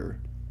interior.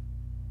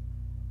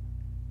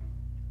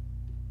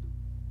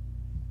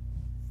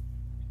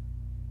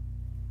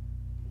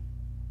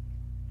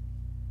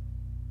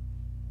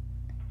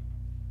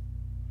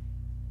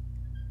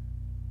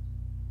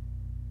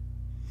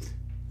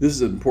 This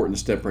is an important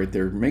step right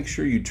there. Make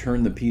sure you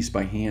turn the piece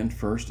by hand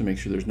first to make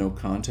sure there's no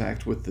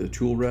contact with the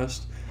tool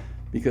rest,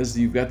 because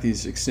you've got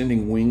these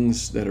extending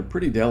wings that are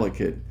pretty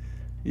delicate.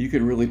 You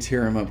can really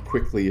tear them up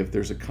quickly if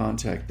there's a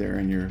contact there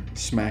and you're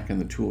smacking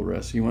the tool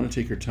rest. So you want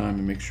to take your time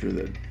and make sure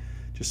that,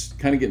 just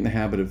kind of get in the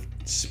habit of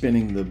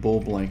spinning the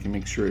bowl blank and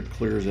make sure it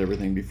clears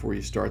everything before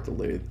you start the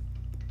lathe.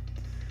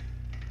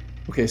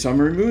 Okay, so I'm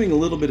removing a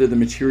little bit of the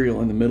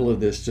material in the middle of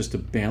this just to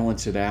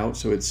balance it out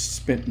so it's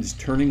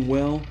turning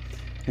well.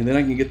 And then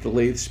I can get the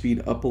lathe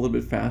speed up a little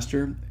bit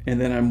faster.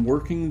 And then I'm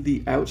working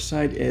the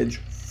outside edge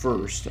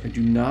first. I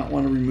do not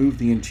want to remove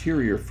the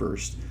interior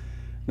first.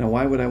 Now,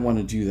 why would I want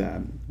to do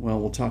that? Well,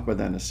 we'll talk about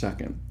that in a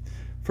second.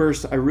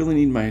 First, I really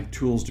need my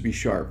tools to be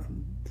sharp.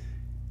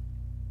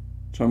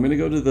 So I'm going to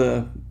go to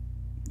the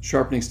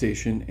sharpening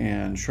station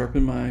and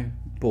sharpen my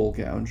bowl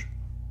gouge.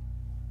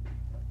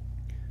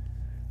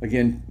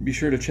 Again, be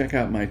sure to check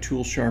out my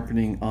tool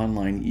sharpening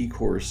online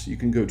e-course. You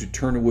can go to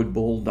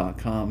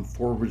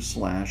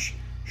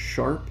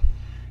turnawoodbowl.com/sharp,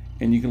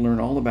 and you can learn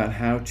all about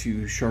how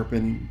to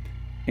sharpen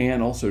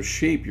and also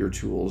shape your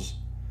tools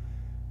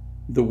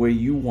the way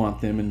you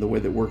want them and the way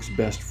that works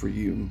best for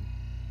you.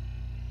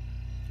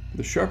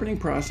 The sharpening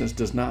process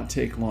does not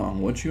take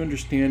long. Once you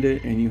understand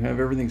it and you have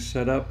everything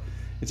set up,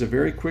 it's a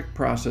very quick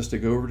process to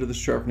go over to the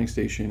sharpening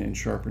station and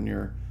sharpen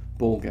your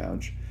bowl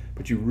gouge.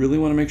 But you really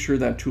want to make sure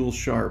that tool's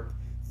sharp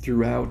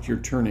throughout your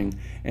turning,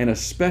 and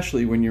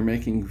especially when you're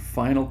making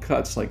final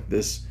cuts like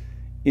this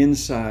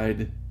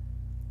inside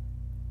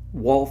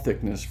wall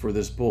thickness for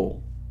this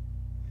bowl.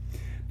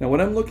 Now what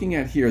I'm looking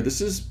at here,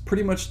 this is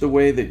pretty much the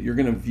way that you're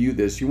going to view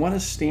this. You want to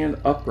stand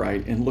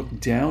upright and look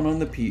down on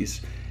the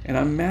piece, and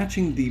I'm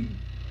matching the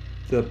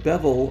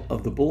bevel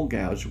of the bowl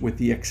gouge with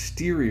the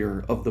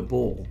exterior of the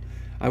bowl.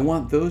 I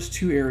want those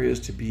two areas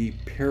to be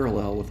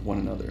parallel with one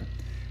another.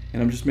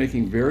 And I'm just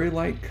making very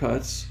light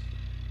cuts,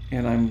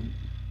 and I'm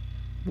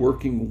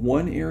working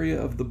one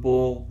area of the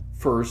bowl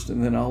first,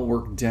 and then I'll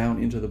work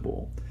down into the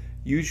bowl.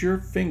 Use your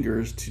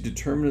fingers to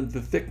determine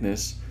the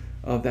thickness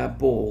of that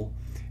bowl,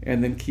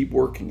 and then keep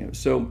working it.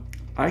 So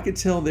I could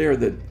tell there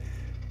that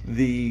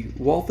the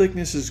wall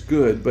thickness is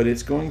good, but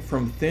it's going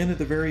from thin at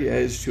the very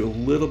edge to a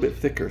little bit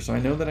thicker. So I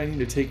know that I need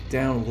to take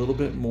down a little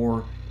bit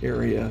more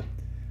area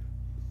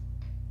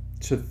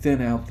to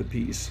thin out the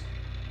piece.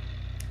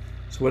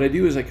 So what I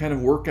do is I kind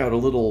of work out a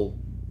little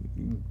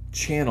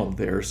channel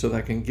there so that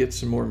I can get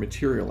some more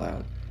material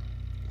out.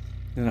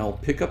 And I'll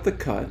pick up the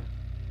cut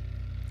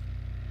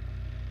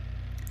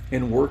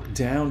and work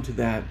down to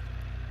that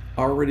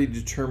already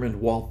determined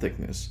wall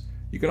thickness.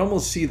 You can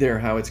almost see there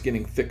how it's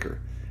getting thicker.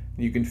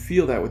 You can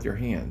feel that with your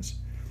hands.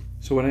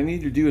 So what I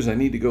need to do is I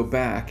need to go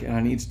back and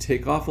I need to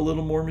take off a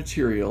little more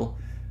material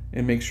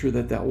and make sure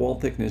that that wall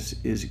thickness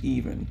is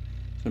even.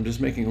 So I'm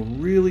just making a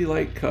really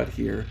light cut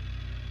here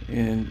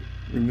and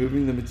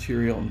removing the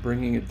material and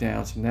bringing it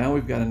down. So now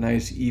we've got a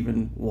nice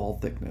even wall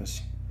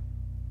thickness.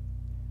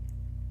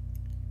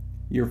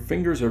 Your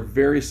fingers are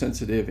very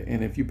sensitive,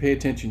 and if you pay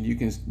attention, you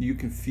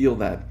can feel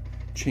that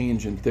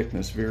change in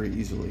thickness very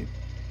easily.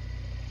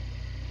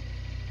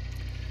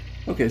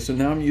 Okay, so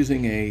now I'm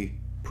using a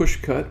push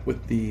cut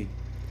with the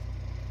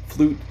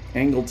flute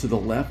angled to the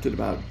left at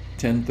about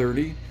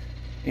 1030,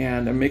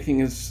 and I'm making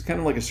this kind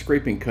of like a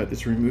scraping cut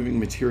that's removing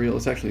material.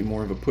 It's actually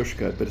more of a push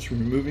cut, but it's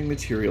removing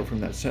material from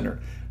that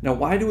center. Now,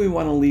 why do we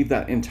want to leave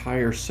that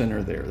entire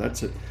center there?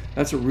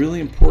 That's a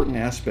really important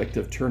aspect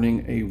of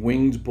turning a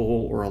winged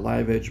bowl or a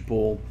live edge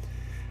bowl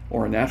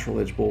or a natural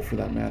edge bowl for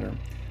that matter.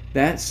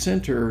 That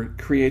center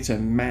creates a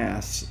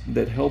mass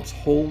that helps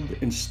hold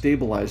and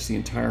stabilize the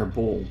entire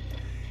bowl.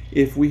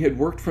 If we had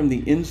worked from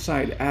the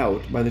inside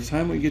out, by the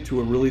time we get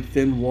to a really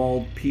thin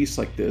walled piece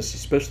like this,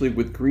 especially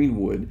with green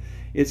wood,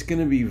 it's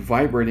going to be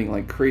vibrating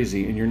like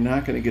crazy and you're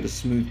not going to get a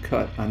smooth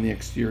cut on the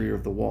exterior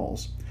of the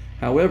walls.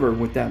 However,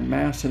 with that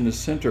mass in the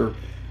center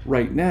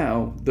right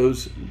now,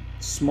 those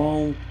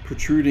small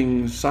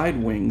protruding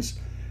side wings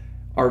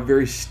are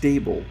very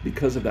stable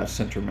because of that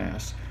center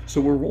mass. So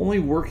we're only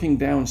working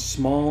down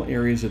small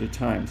areas at a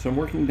time. So I'm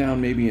working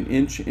down maybe an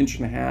inch, inch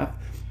and a half,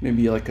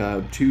 maybe like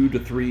a 2 to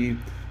 3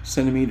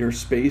 centimeter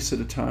space at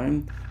a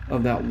time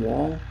of that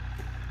wall.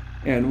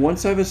 And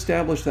once I've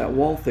established that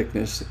wall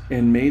thickness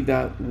and made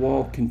that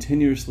wall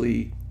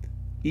continuously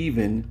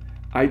even,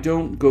 I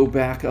don't go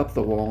back up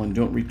the wall and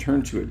don't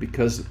return to it,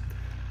 because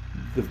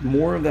the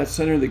more of that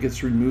center that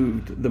gets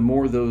removed, the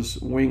more those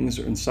wings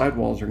and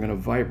sidewalls are going to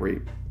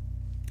vibrate,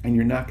 and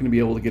you're not going to be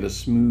able to get a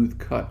smooth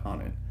cut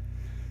on it.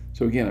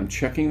 So again, I'm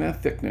checking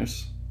that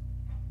thickness,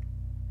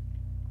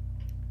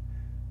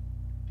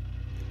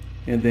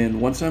 and then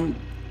once I'm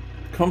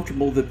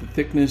comfortable that the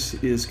thickness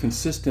is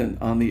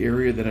consistent on the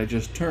area that I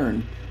just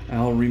turned,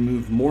 I'll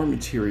remove more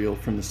material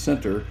from the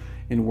center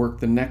and work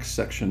the next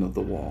section of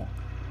the wall.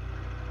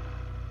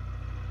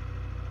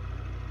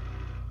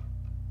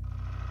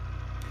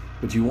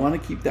 But you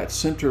want to keep that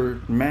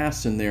center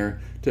mass in there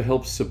to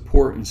help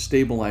support and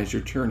stabilize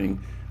your turning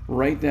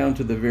right down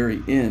to the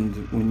very end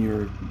when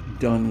you're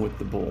done with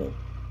the bowl.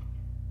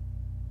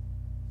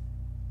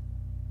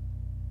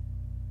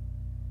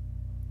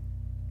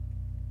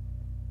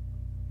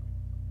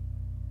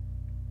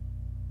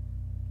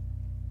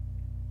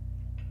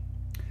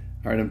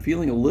 All right, I'm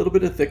feeling a little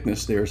bit of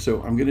thickness there,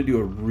 so I'm going to do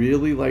a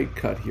really light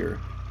cut here.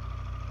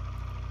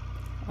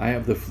 I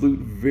have the flute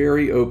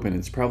very open.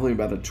 It's probably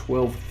about a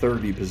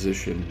 12:30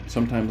 position,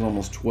 sometimes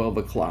almost 12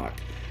 o'clock.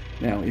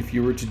 Now, if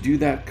you were to do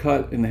that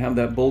cut and have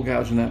that bowl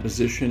gouge in that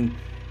position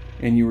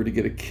and you were to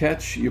get a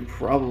catch, you're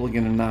probably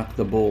going to knock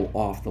the bowl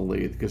off the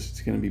lathe because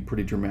it's going to be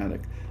pretty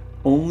dramatic.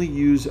 Only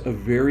use a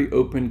very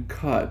open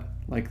cut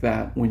like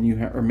that when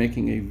you are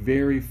making a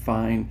very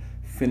fine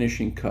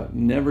finishing cut.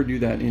 Never do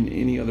that in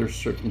any other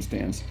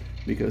circumstance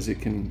because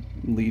it can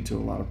lead to a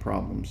lot of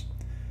problems.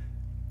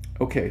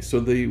 Okay, so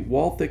the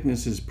wall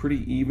thickness is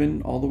pretty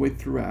even all the way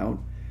throughout,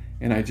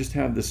 and I just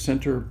have the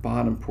center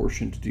bottom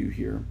portion to do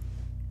here.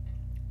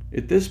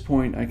 At this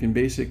point, I can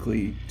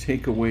basically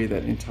take away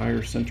that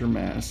entire center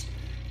mass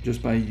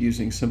just by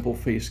using simple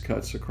face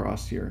cuts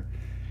across here.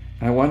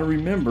 And I want to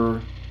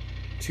remember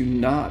to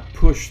not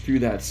push through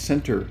that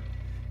center.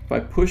 If I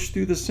push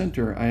through the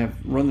center, I have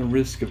run the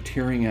risk of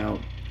tearing out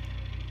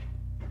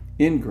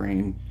end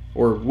grain,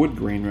 or wood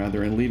grain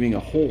rather, and leaving a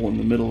hole in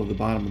the middle of the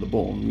bottom of the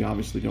bowl, and we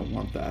obviously don't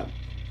want that.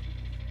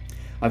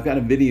 I've got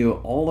a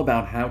video all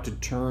about how to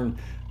turn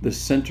the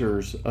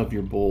centers of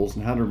your bowls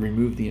and how to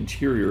remove the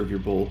interior of your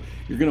bowl.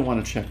 You're going to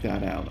want to check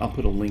that out. I'll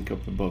put a link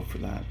up above for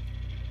that.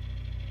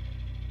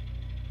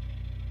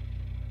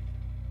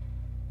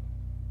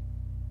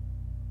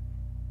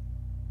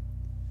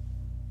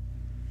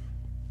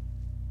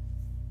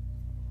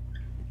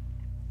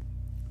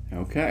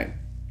 Okay,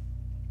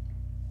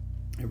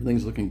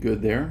 everything's looking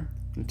good there.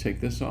 I'm going to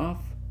take this off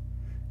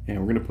and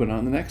we're going to put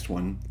on the next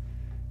one.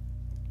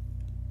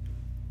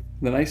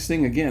 The nice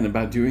thing again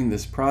about doing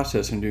this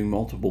process and doing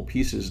multiple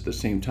pieces at the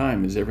same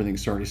time is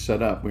everything's already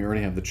set up. We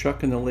already have the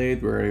chuck in the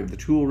lathe, we already have the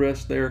tool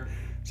rest there,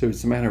 so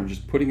it's a matter of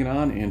just putting it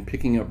on and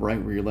picking up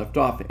right where you left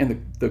off.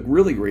 And the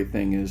really great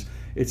thing is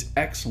it's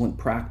excellent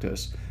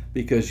practice,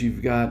 because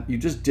you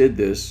just did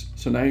this,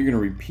 so now you're going to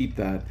repeat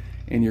that,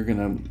 and you're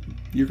going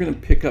to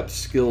pick up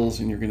skills,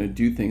 and you're going to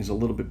do things a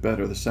little bit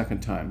better the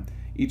second time,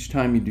 each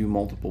time you do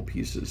multiple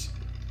pieces.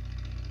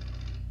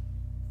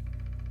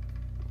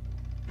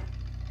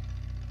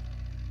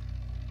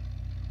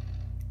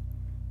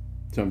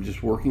 So I'm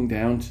just working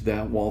down to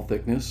that wall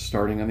thickness,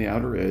 starting on the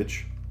outer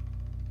edge.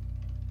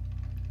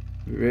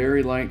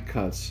 Very light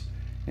cuts.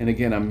 And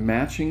again, I'm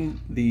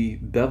matching the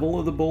bevel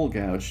of the bowl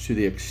gouge to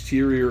the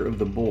exterior of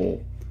the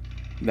bowl.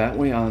 That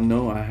way I'll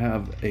know I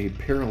have a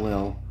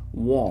parallel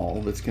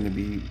wall that's going to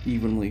be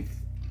evenly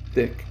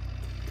thick.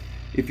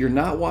 If you're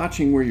not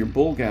watching where your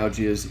bowl gouge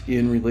is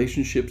in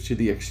relationship to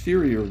the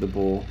exterior of the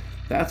bowl,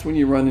 that's when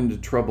you run into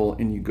trouble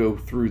and you go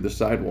through the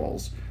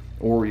sidewalls,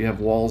 or you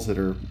have walls that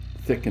are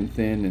thick and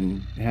thin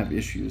and have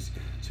issues.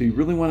 So you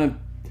really want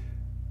to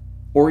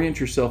orient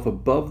yourself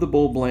above the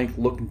bowl blank,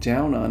 look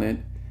down on it,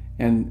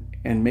 and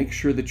make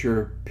sure that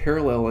you're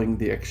paralleling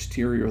the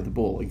exterior of the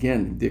bowl.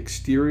 Again, the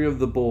exterior of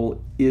the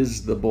bowl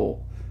is the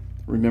bowl.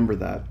 Remember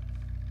that.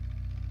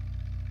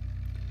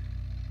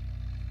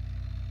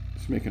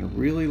 Just making a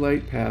really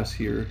light pass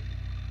here,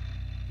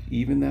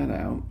 even that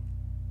out.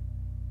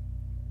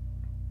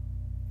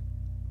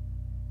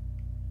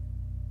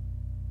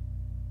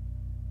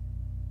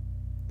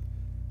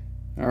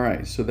 All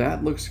right, so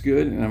that looks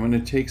good, and I'm going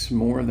to take some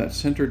more of that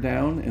center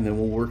down, and then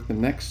we'll work the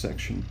next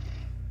section.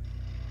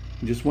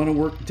 You just want to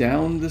work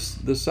down the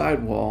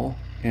side wall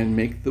and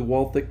make the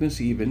wall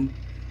thickness even,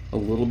 a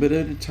little bit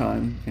at a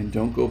time, and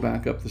don't go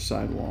back up the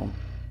side wall.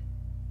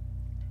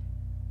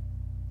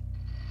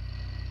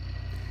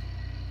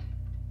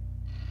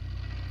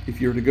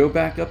 If you were to go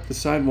back up the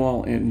side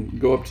wall and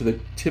go up to the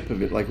tip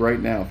of it, like right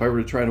now, if I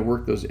were to try to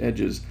work those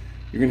edges,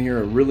 you're going to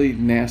hear a really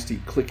nasty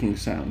clicking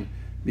sound,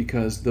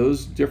 because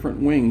those different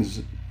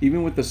wings,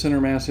 even with the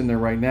center mass in there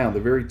right now, the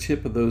very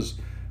tip of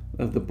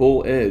the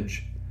bowl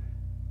edge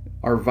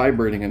are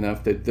vibrating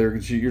enough that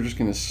you're just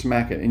going to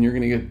smack it, and you're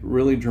going to get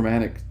really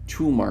dramatic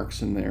tool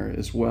marks in there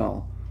as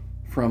well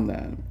from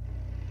that.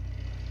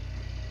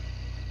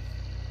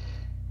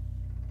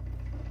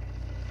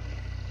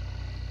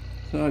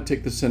 So I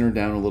take the center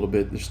down a little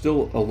bit. There's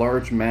still a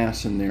large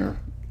mass in there,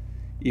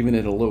 even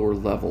at a lower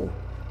level.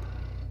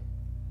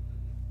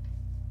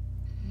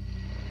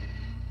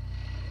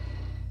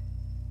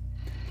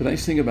 The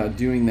nice thing about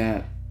doing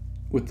that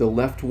with the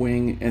left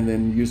wing and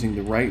then using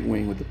the right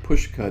wing with the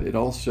push cut, it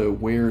also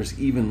wears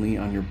evenly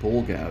on your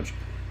bowl gouge.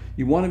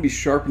 You want to be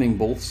sharpening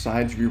both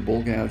sides of your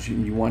bowl gouge,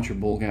 and you want your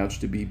bowl gouge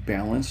to be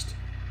balanced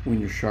when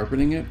you're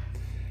sharpening it.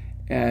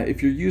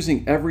 If you're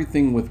using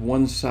everything with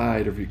one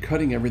side, or if you're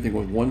cutting everything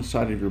with one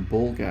side of your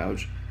bowl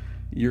gouge,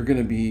 you're going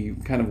to be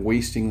kind of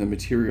wasting the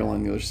material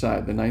on the other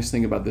side. The nice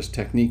thing about this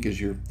technique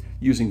is you're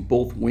using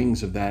both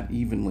wings of that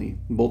evenly.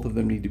 Both of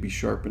them need to be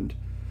sharpened,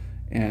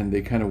 and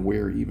they kind of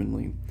wear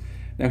evenly.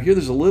 Now here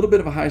there's a little bit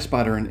of a high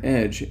spot or an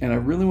edge, and I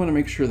really want to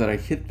make sure that I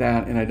hit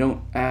that and I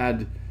don't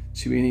add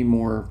to any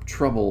more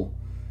trouble.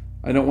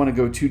 I don't want to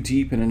go too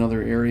deep in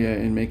another area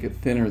and make it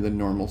thinner than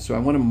normal. So I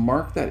want to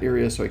mark that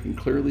area so I can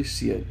clearly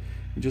see it,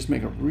 and just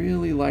make a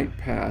really light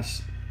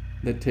pass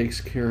that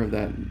takes care of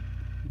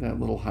that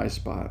little high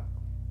spot.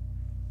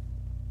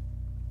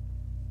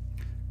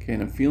 Okay,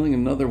 and I'm feeling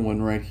another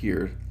one right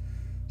here.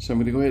 So I'm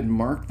going to go ahead and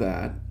mark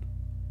that.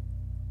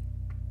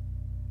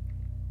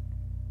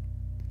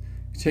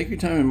 Take your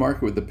time and mark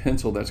it with the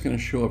pencil. That's going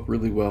to show up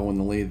really well when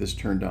the lathe is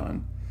turned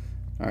on.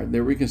 All right,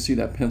 there we can see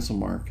that pencil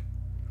mark.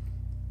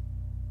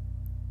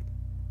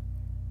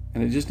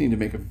 And I just need to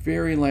make a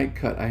very light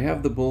cut. I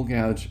have the bowl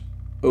gouge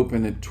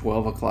open at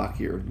 12 o'clock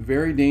here.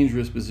 Very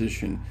dangerous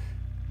position.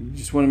 You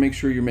just want to make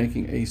sure you're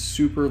making a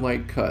super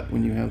light cut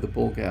when you have the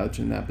bowl gouge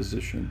in that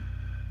position.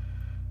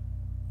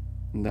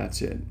 And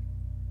that's it.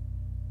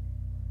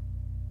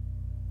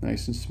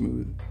 Nice and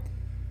smooth.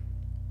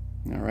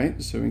 All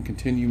right, so we can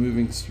continue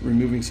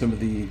removing some of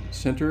the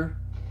center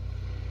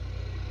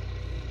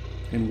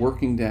and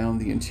working down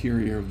the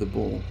interior of the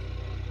bowl.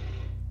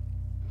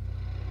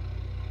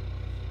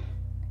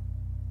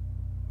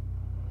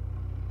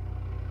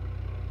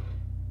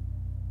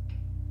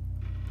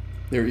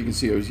 There you can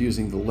see I was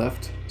using the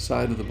left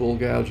side of the bowl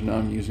gouge, now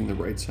I'm using the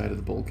right side of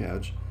the bowl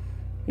gouge.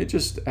 It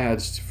just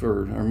adds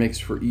for, or makes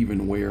for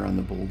even wear on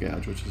the bowl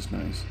gouge, which is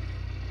nice.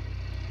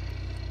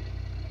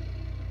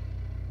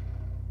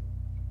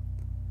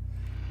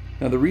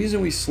 Now the reason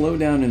we slow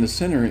down in the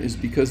center is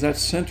because that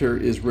center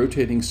is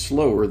rotating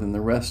slower than the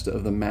rest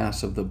of the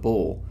mass of the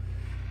bowl.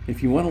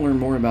 If you want to learn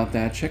more about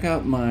that, check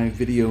out my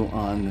video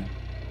on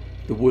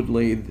the wood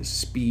lathe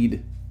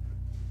speed.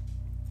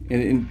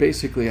 And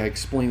basically I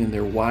explain in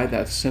there why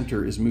that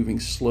center is moving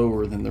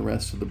slower than the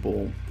rest of the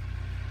bowl.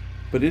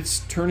 But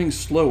it's turning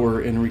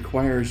slower and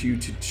requires you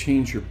to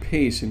change your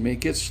pace and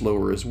make it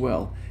slower as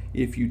well.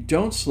 If you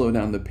don't slow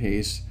down the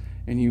pace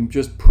and you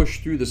just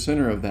push through the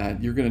center of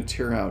that, you're going to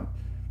tear out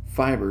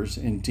fibers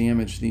and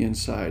damage the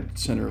inside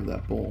center of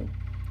that bowl.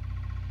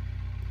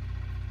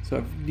 So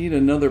I need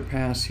another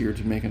pass here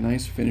to make a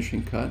nice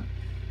finishing cut.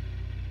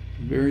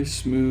 Very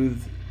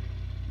smooth,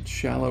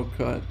 shallow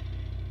cut.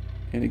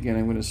 And again,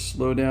 I'm going to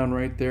slow down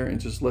right there and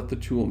just let the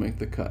tool make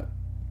the cut.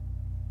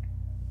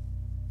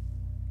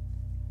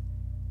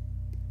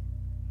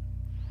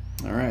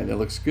 All right, that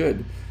looks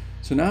good.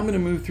 So now I'm going to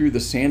move through the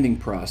sanding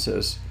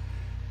process.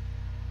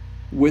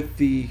 With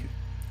the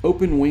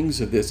open wings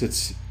of this,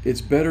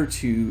 it's better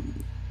to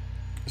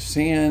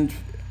sand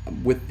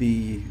with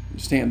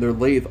their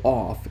lathe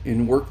off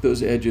and work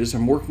those edges.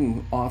 I'm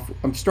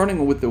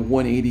starting with the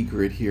 180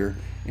 grit here,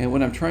 and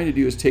what I'm trying to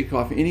do is take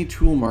off any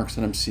tool marks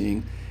that I'm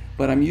seeing,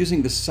 but I'm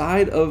using the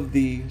side of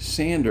the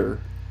sander,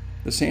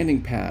 the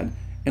sanding pad,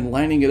 and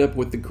lining it up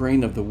with the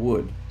grain of the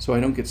wood so I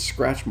don't get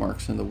scratch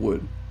marks in the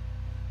wood.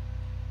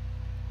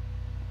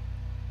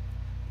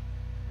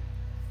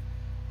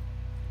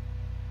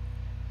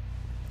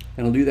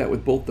 And I'll do that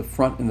with both the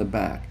front and the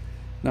back.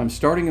 Now I'm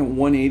starting at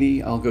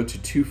 180, I'll go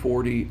to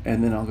 240,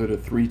 and then I'll go to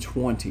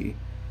 320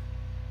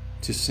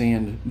 to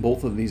sand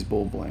both of these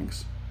bowl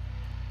blanks.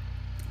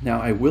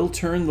 Now I will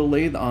turn the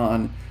lathe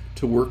on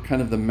to work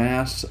kind of the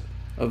mass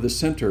of the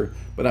center,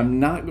 but I'm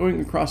not going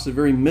across the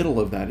very middle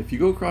of that. If you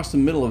go across the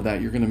middle of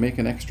that, you're going to make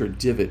an extra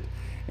divot,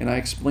 and I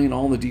explain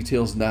all the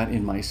details of that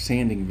in my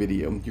sanding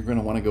video. You're going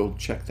to want to go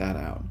check that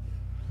out.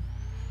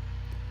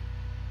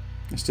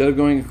 Instead of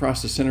going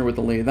across the center with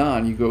the lathe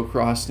on, you go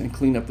across and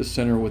clean up the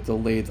center with the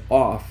lathe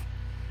off.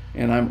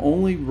 And I'm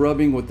only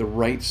rubbing with the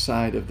right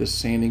side of this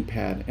sanding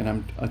pad, and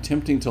I'm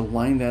attempting to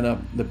line that up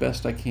the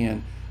best I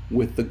can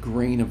with the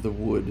grain of the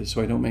wood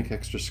so I don't make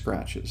extra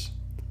scratches.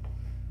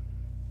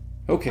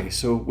 Okay,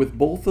 so with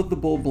both of the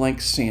bowl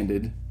blanks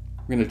sanded,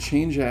 we're going to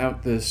change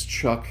out this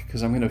chuck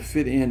because I'm going to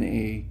fit in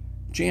a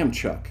jam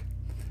chuck.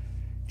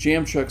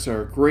 Jam chucks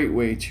are a great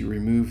way to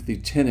remove the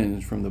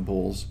tenons from the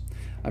bowls.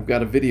 I've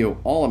got a video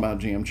all about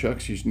jam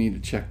chucks. You need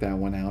to check that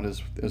one out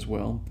as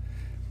well.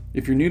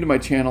 If you're new to my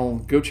channel,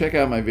 go check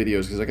out my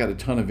videos because I got a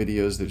ton of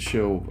videos that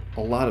show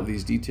a lot of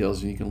these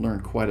details, and you can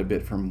learn quite a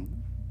bit from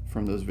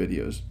those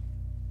videos.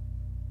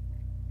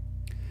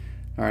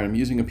 All right, I'm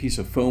using a piece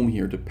of foam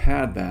here to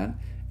pad that,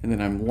 and then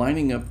I'm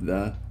lining up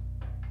the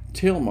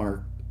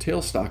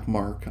tailstock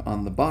mark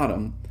on the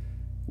bottom,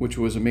 which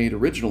was made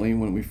originally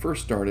when we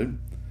first started,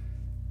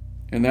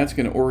 and that's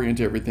going to orient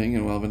everything,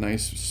 and we'll have a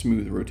nice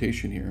smooth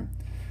rotation here.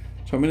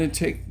 So I'm going to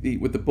take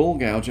with the bowl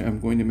gouge,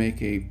 I'm going to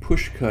make a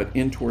push cut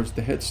in towards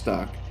the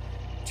headstock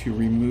to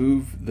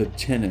remove the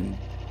tenon.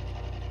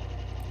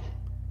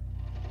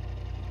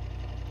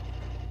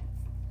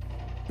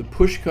 The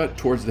push cut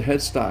towards the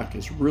headstock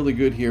is really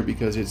good here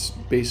because it's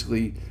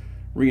basically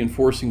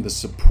reinforcing the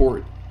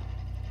support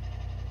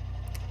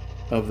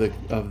of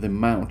the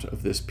mount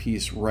of this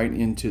piece right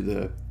into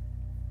the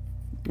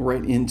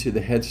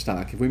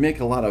headstock. If we make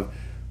a lot of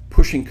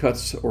pushing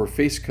cuts or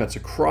face cuts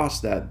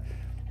across that,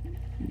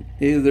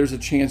 there's a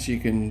chance you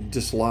can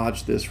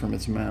dislodge this from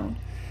its mount.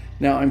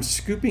 Now I'm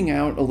scooping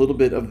out a little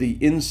bit of the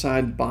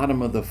inside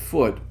bottom of the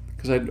foot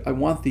because I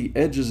want the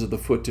edges of the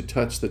foot to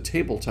touch the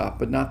tabletop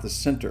but not the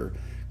center.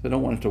 I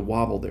don't want it to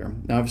wobble there.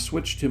 Now I've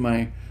switched to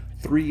my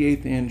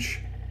 3/8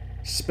 inch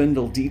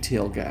spindle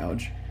detail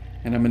gouge,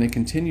 and I'm going to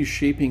continue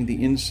shaping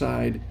the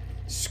inside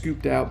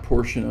scooped out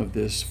portion of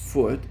this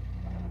foot,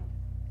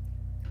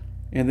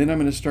 and then I'm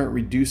going to start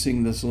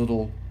reducing this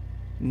little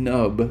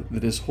nub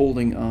that is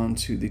holding on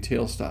to the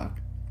tailstock.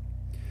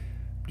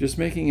 Just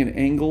making an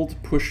angled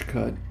push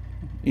cut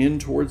in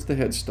towards the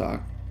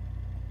headstock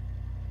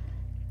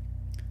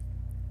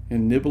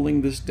and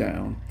nibbling this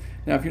down.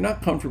 Now if you're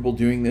not comfortable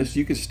doing this,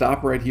 you can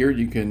stop right here.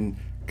 You can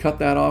cut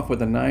that off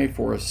with a knife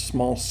or a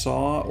small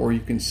saw, or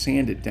you can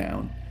sand it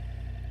down.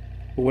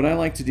 But what I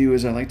like to do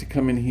is I like to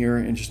come in here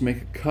and just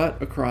make a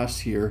cut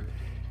across here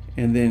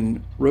and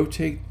then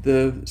rotate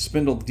the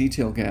spindle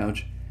detail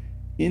gouge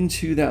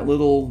into that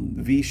little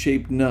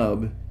V-shaped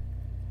nub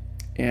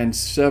and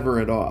sever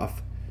it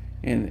off.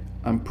 And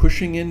I'm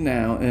pushing in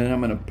now, and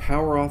I'm going to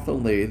power off the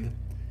lathe,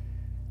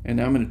 and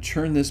now I'm going to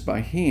turn this by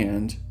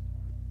hand,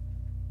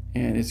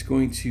 and it's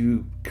going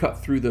to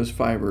cut through those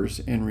fibers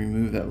and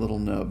remove that little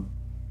nub.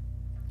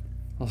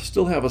 I'll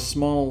still have a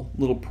small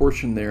little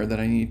portion there that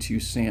I need to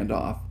sand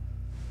off,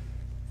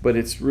 but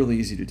it's really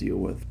easy to deal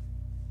with.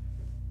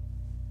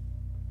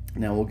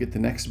 Now we'll get the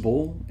next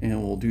bowl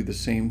and we'll do the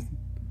same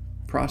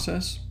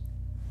process.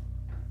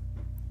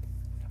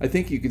 I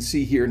think you can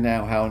see here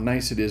now how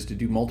nice it is to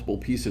do multiple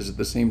pieces at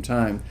the same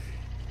time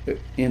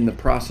in the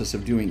process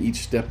of doing each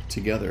step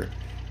together.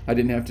 I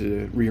didn't have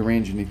to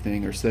rearrange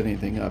anything or set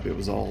anything up. It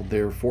was all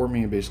there for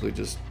me, and basically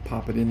just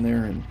pop it in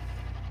there and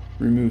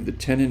remove the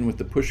tenon with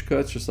the push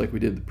cuts just like we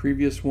did the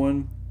previous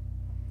one.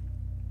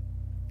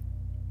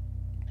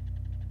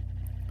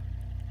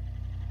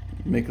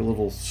 Make a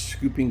little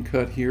scooping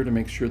cut here to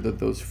make sure that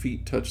those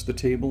feet touch the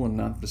table and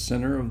not the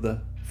center of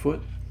the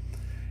foot.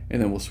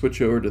 And then we'll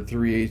switch over to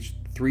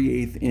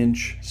 3/8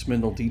 inch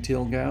spindle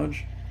detail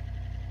gouge.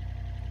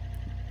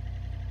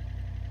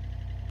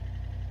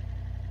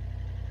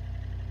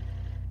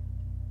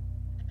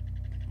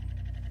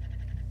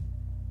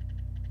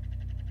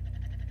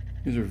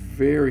 These are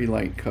very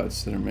light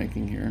cuts that I'm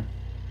making here.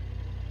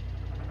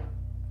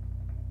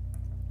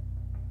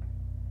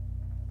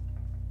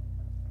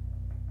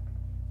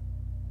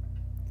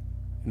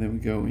 And then we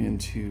go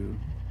into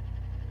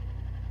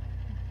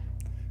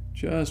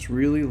just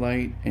really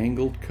light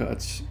angled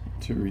cuts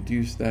to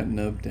reduce that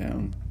nub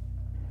down.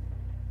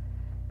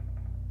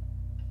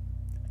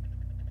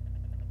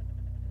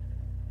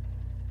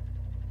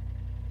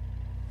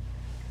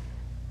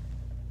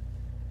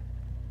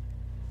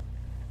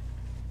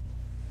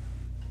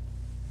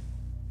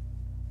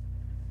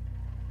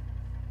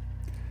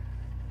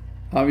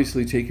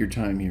 Obviously take your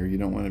time here, you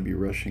don't want to be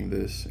rushing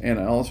this. And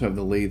I also have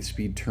the lathe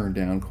speed turned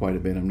down quite a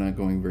bit. I'm not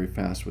going very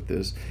fast with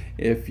this.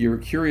 If you're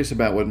curious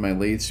about what my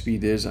lathe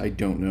speed is, I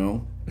don't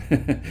know.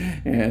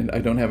 And I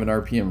don't have an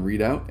RPM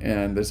readout,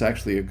 and that's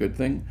actually a good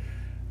thing.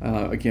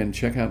 Again,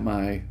 check out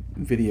my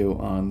video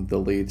on the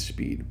lathe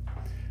speed.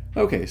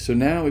 Okay, so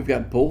now we've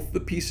got both the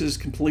pieces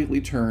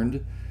completely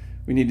turned.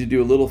 We need to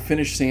do a little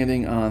finish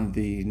sanding on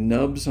the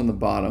nubs on the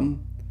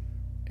bottom,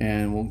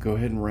 and we'll go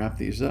ahead and wrap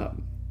these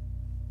up.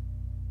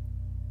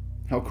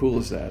 How cool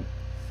is that?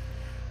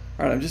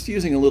 All right, I'm just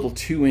using a little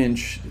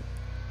 2-inch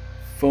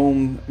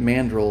foam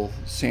mandrel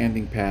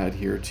sanding pad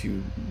here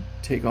to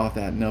take off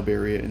that nub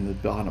area in the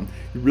bottom.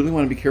 You really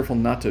want to be careful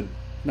not to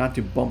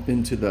bump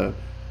into the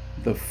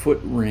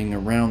foot ring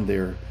around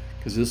there,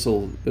 because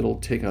it'll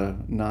take a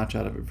notch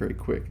out of it very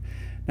quick.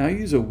 Now I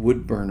use a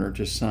wood burner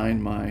to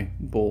sign my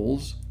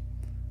bowls.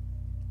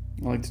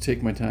 I like to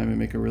take my time and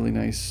make a really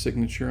nice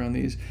signature on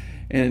these.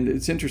 And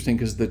it's interesting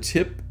because the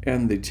tip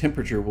and the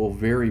temperature will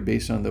vary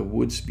based on the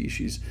wood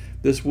species.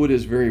 This wood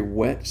is very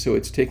wet, so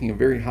it's taking a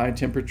very high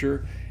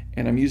temperature,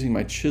 and I'm using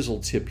my chisel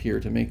tip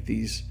here to make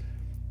the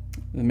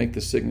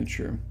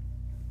signature.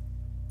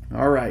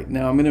 All right,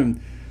 now I'm going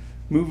to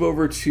move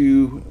over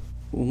to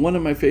one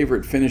of my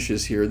favorite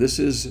finishes here. This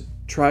is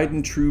tried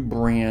and true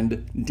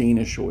brand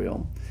Danish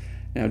oil.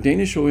 Now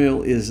Danish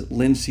oil is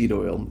linseed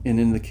oil, and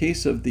in the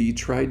case of the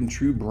tried and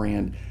true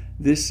brand,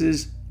 this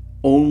is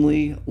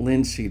only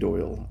linseed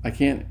oil. I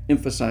can't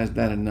emphasize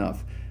that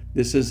enough.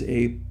 This is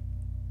a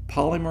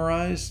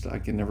polymerized, I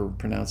can never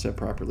pronounce that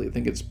properly. I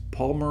think it's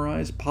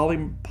polymerized.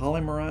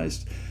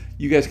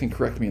 You guys can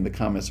correct me in the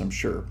comments, I'm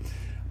sure.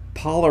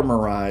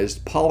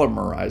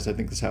 Polymerized, I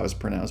think that's how it's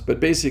pronounced. But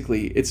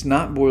basically, it's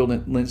not boiled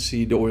in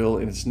linseed oil,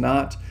 and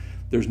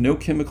there's no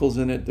chemicals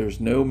in it,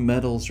 there's no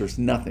metals, there's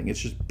nothing.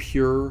 It's just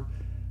pure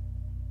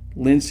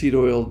linseed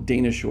oil,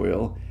 Danish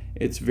oil.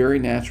 It's very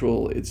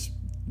natural. It's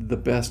the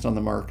best on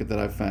the market that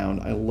I've found.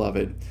 I love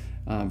it.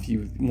 If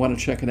you want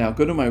to check it out,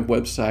 go to my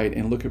website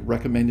and look at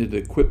recommended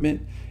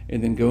equipment,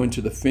 and then go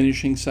into the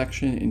finishing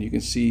section, and you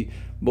can see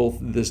both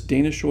this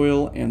Danish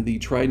oil and the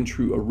tried and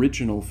true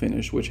original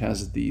finish, which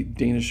has the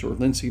Danish or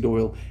linseed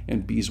oil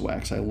and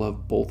beeswax. I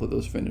love both of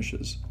those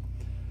finishes.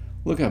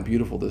 Look how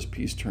beautiful this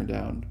piece turned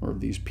out, or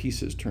these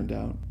pieces turned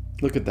out.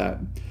 Look at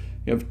that.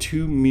 You have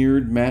two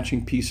mirrored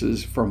matching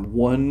pieces from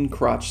one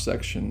crotch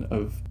section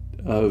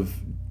of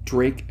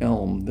Drake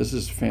elm. This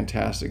is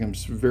fantastic. I'm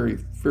very,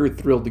 very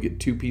thrilled to get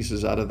two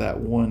pieces out of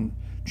that one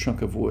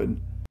chunk of wood.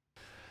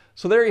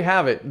 So there you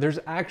have it. There's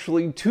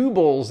actually two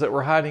bowls that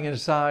were hiding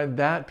inside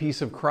that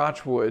piece of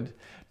crotch wood.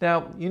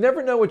 Now, you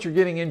never know what you're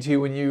getting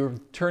into when you're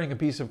turning a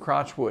piece of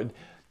crotch wood.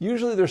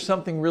 Usually there's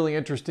something really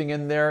interesting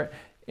in there,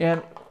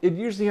 and it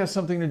usually has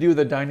something to do with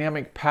the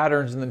dynamic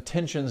patterns and the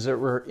tensions that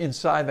were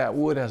inside that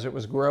wood as it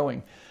was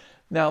growing.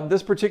 Now,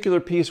 this particular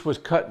piece was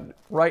cut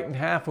right in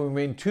half, and we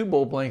made two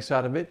bowl blanks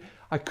out of it.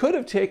 I could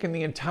have taken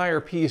the entire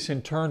piece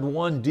and turned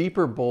one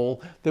deeper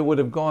bowl that would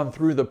have gone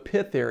through the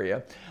pith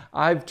area.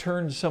 I've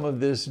turned some of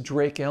this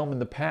Drake elm in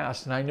the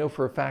past, and I know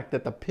for a fact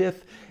that the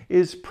pith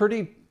is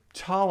pretty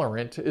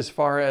tolerant as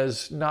far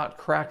as not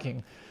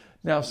cracking.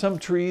 Now, some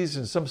trees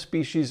and some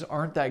species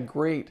aren't that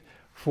great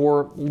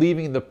for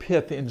leaving the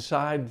pith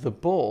inside the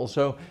bowl,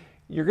 so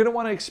you're going to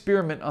want to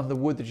experiment on the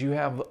wood that you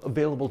have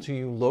available to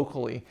you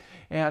locally,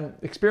 and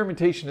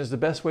experimentation is the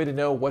best way to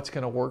know what's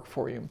going to work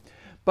for you.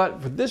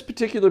 But for this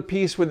particular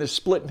piece, when it's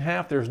split in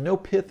half, there's no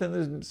pith in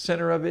the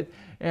center of it,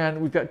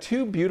 and we've got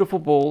two beautiful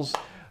bowls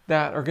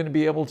that are going to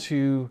be able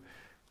to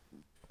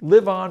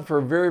live on for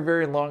a very,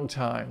 very long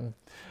time.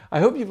 I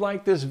hope you've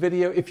liked this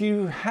video. If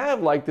you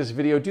have liked this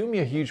video, do me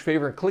a huge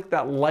favor and click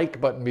that like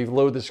button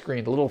below the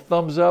screen, the little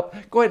thumbs up.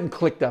 Go ahead and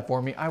click that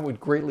for me. I would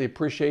greatly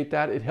appreciate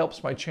that. It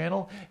helps my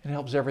channel and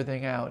helps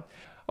everything out.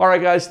 All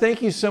right, guys,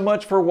 thank you so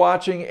much for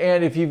watching.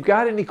 And if you've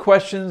got any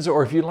questions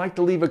or if you'd like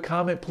to leave a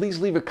comment, please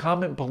leave a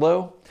comment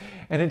below.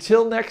 And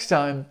until next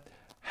time,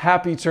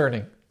 happy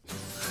turning.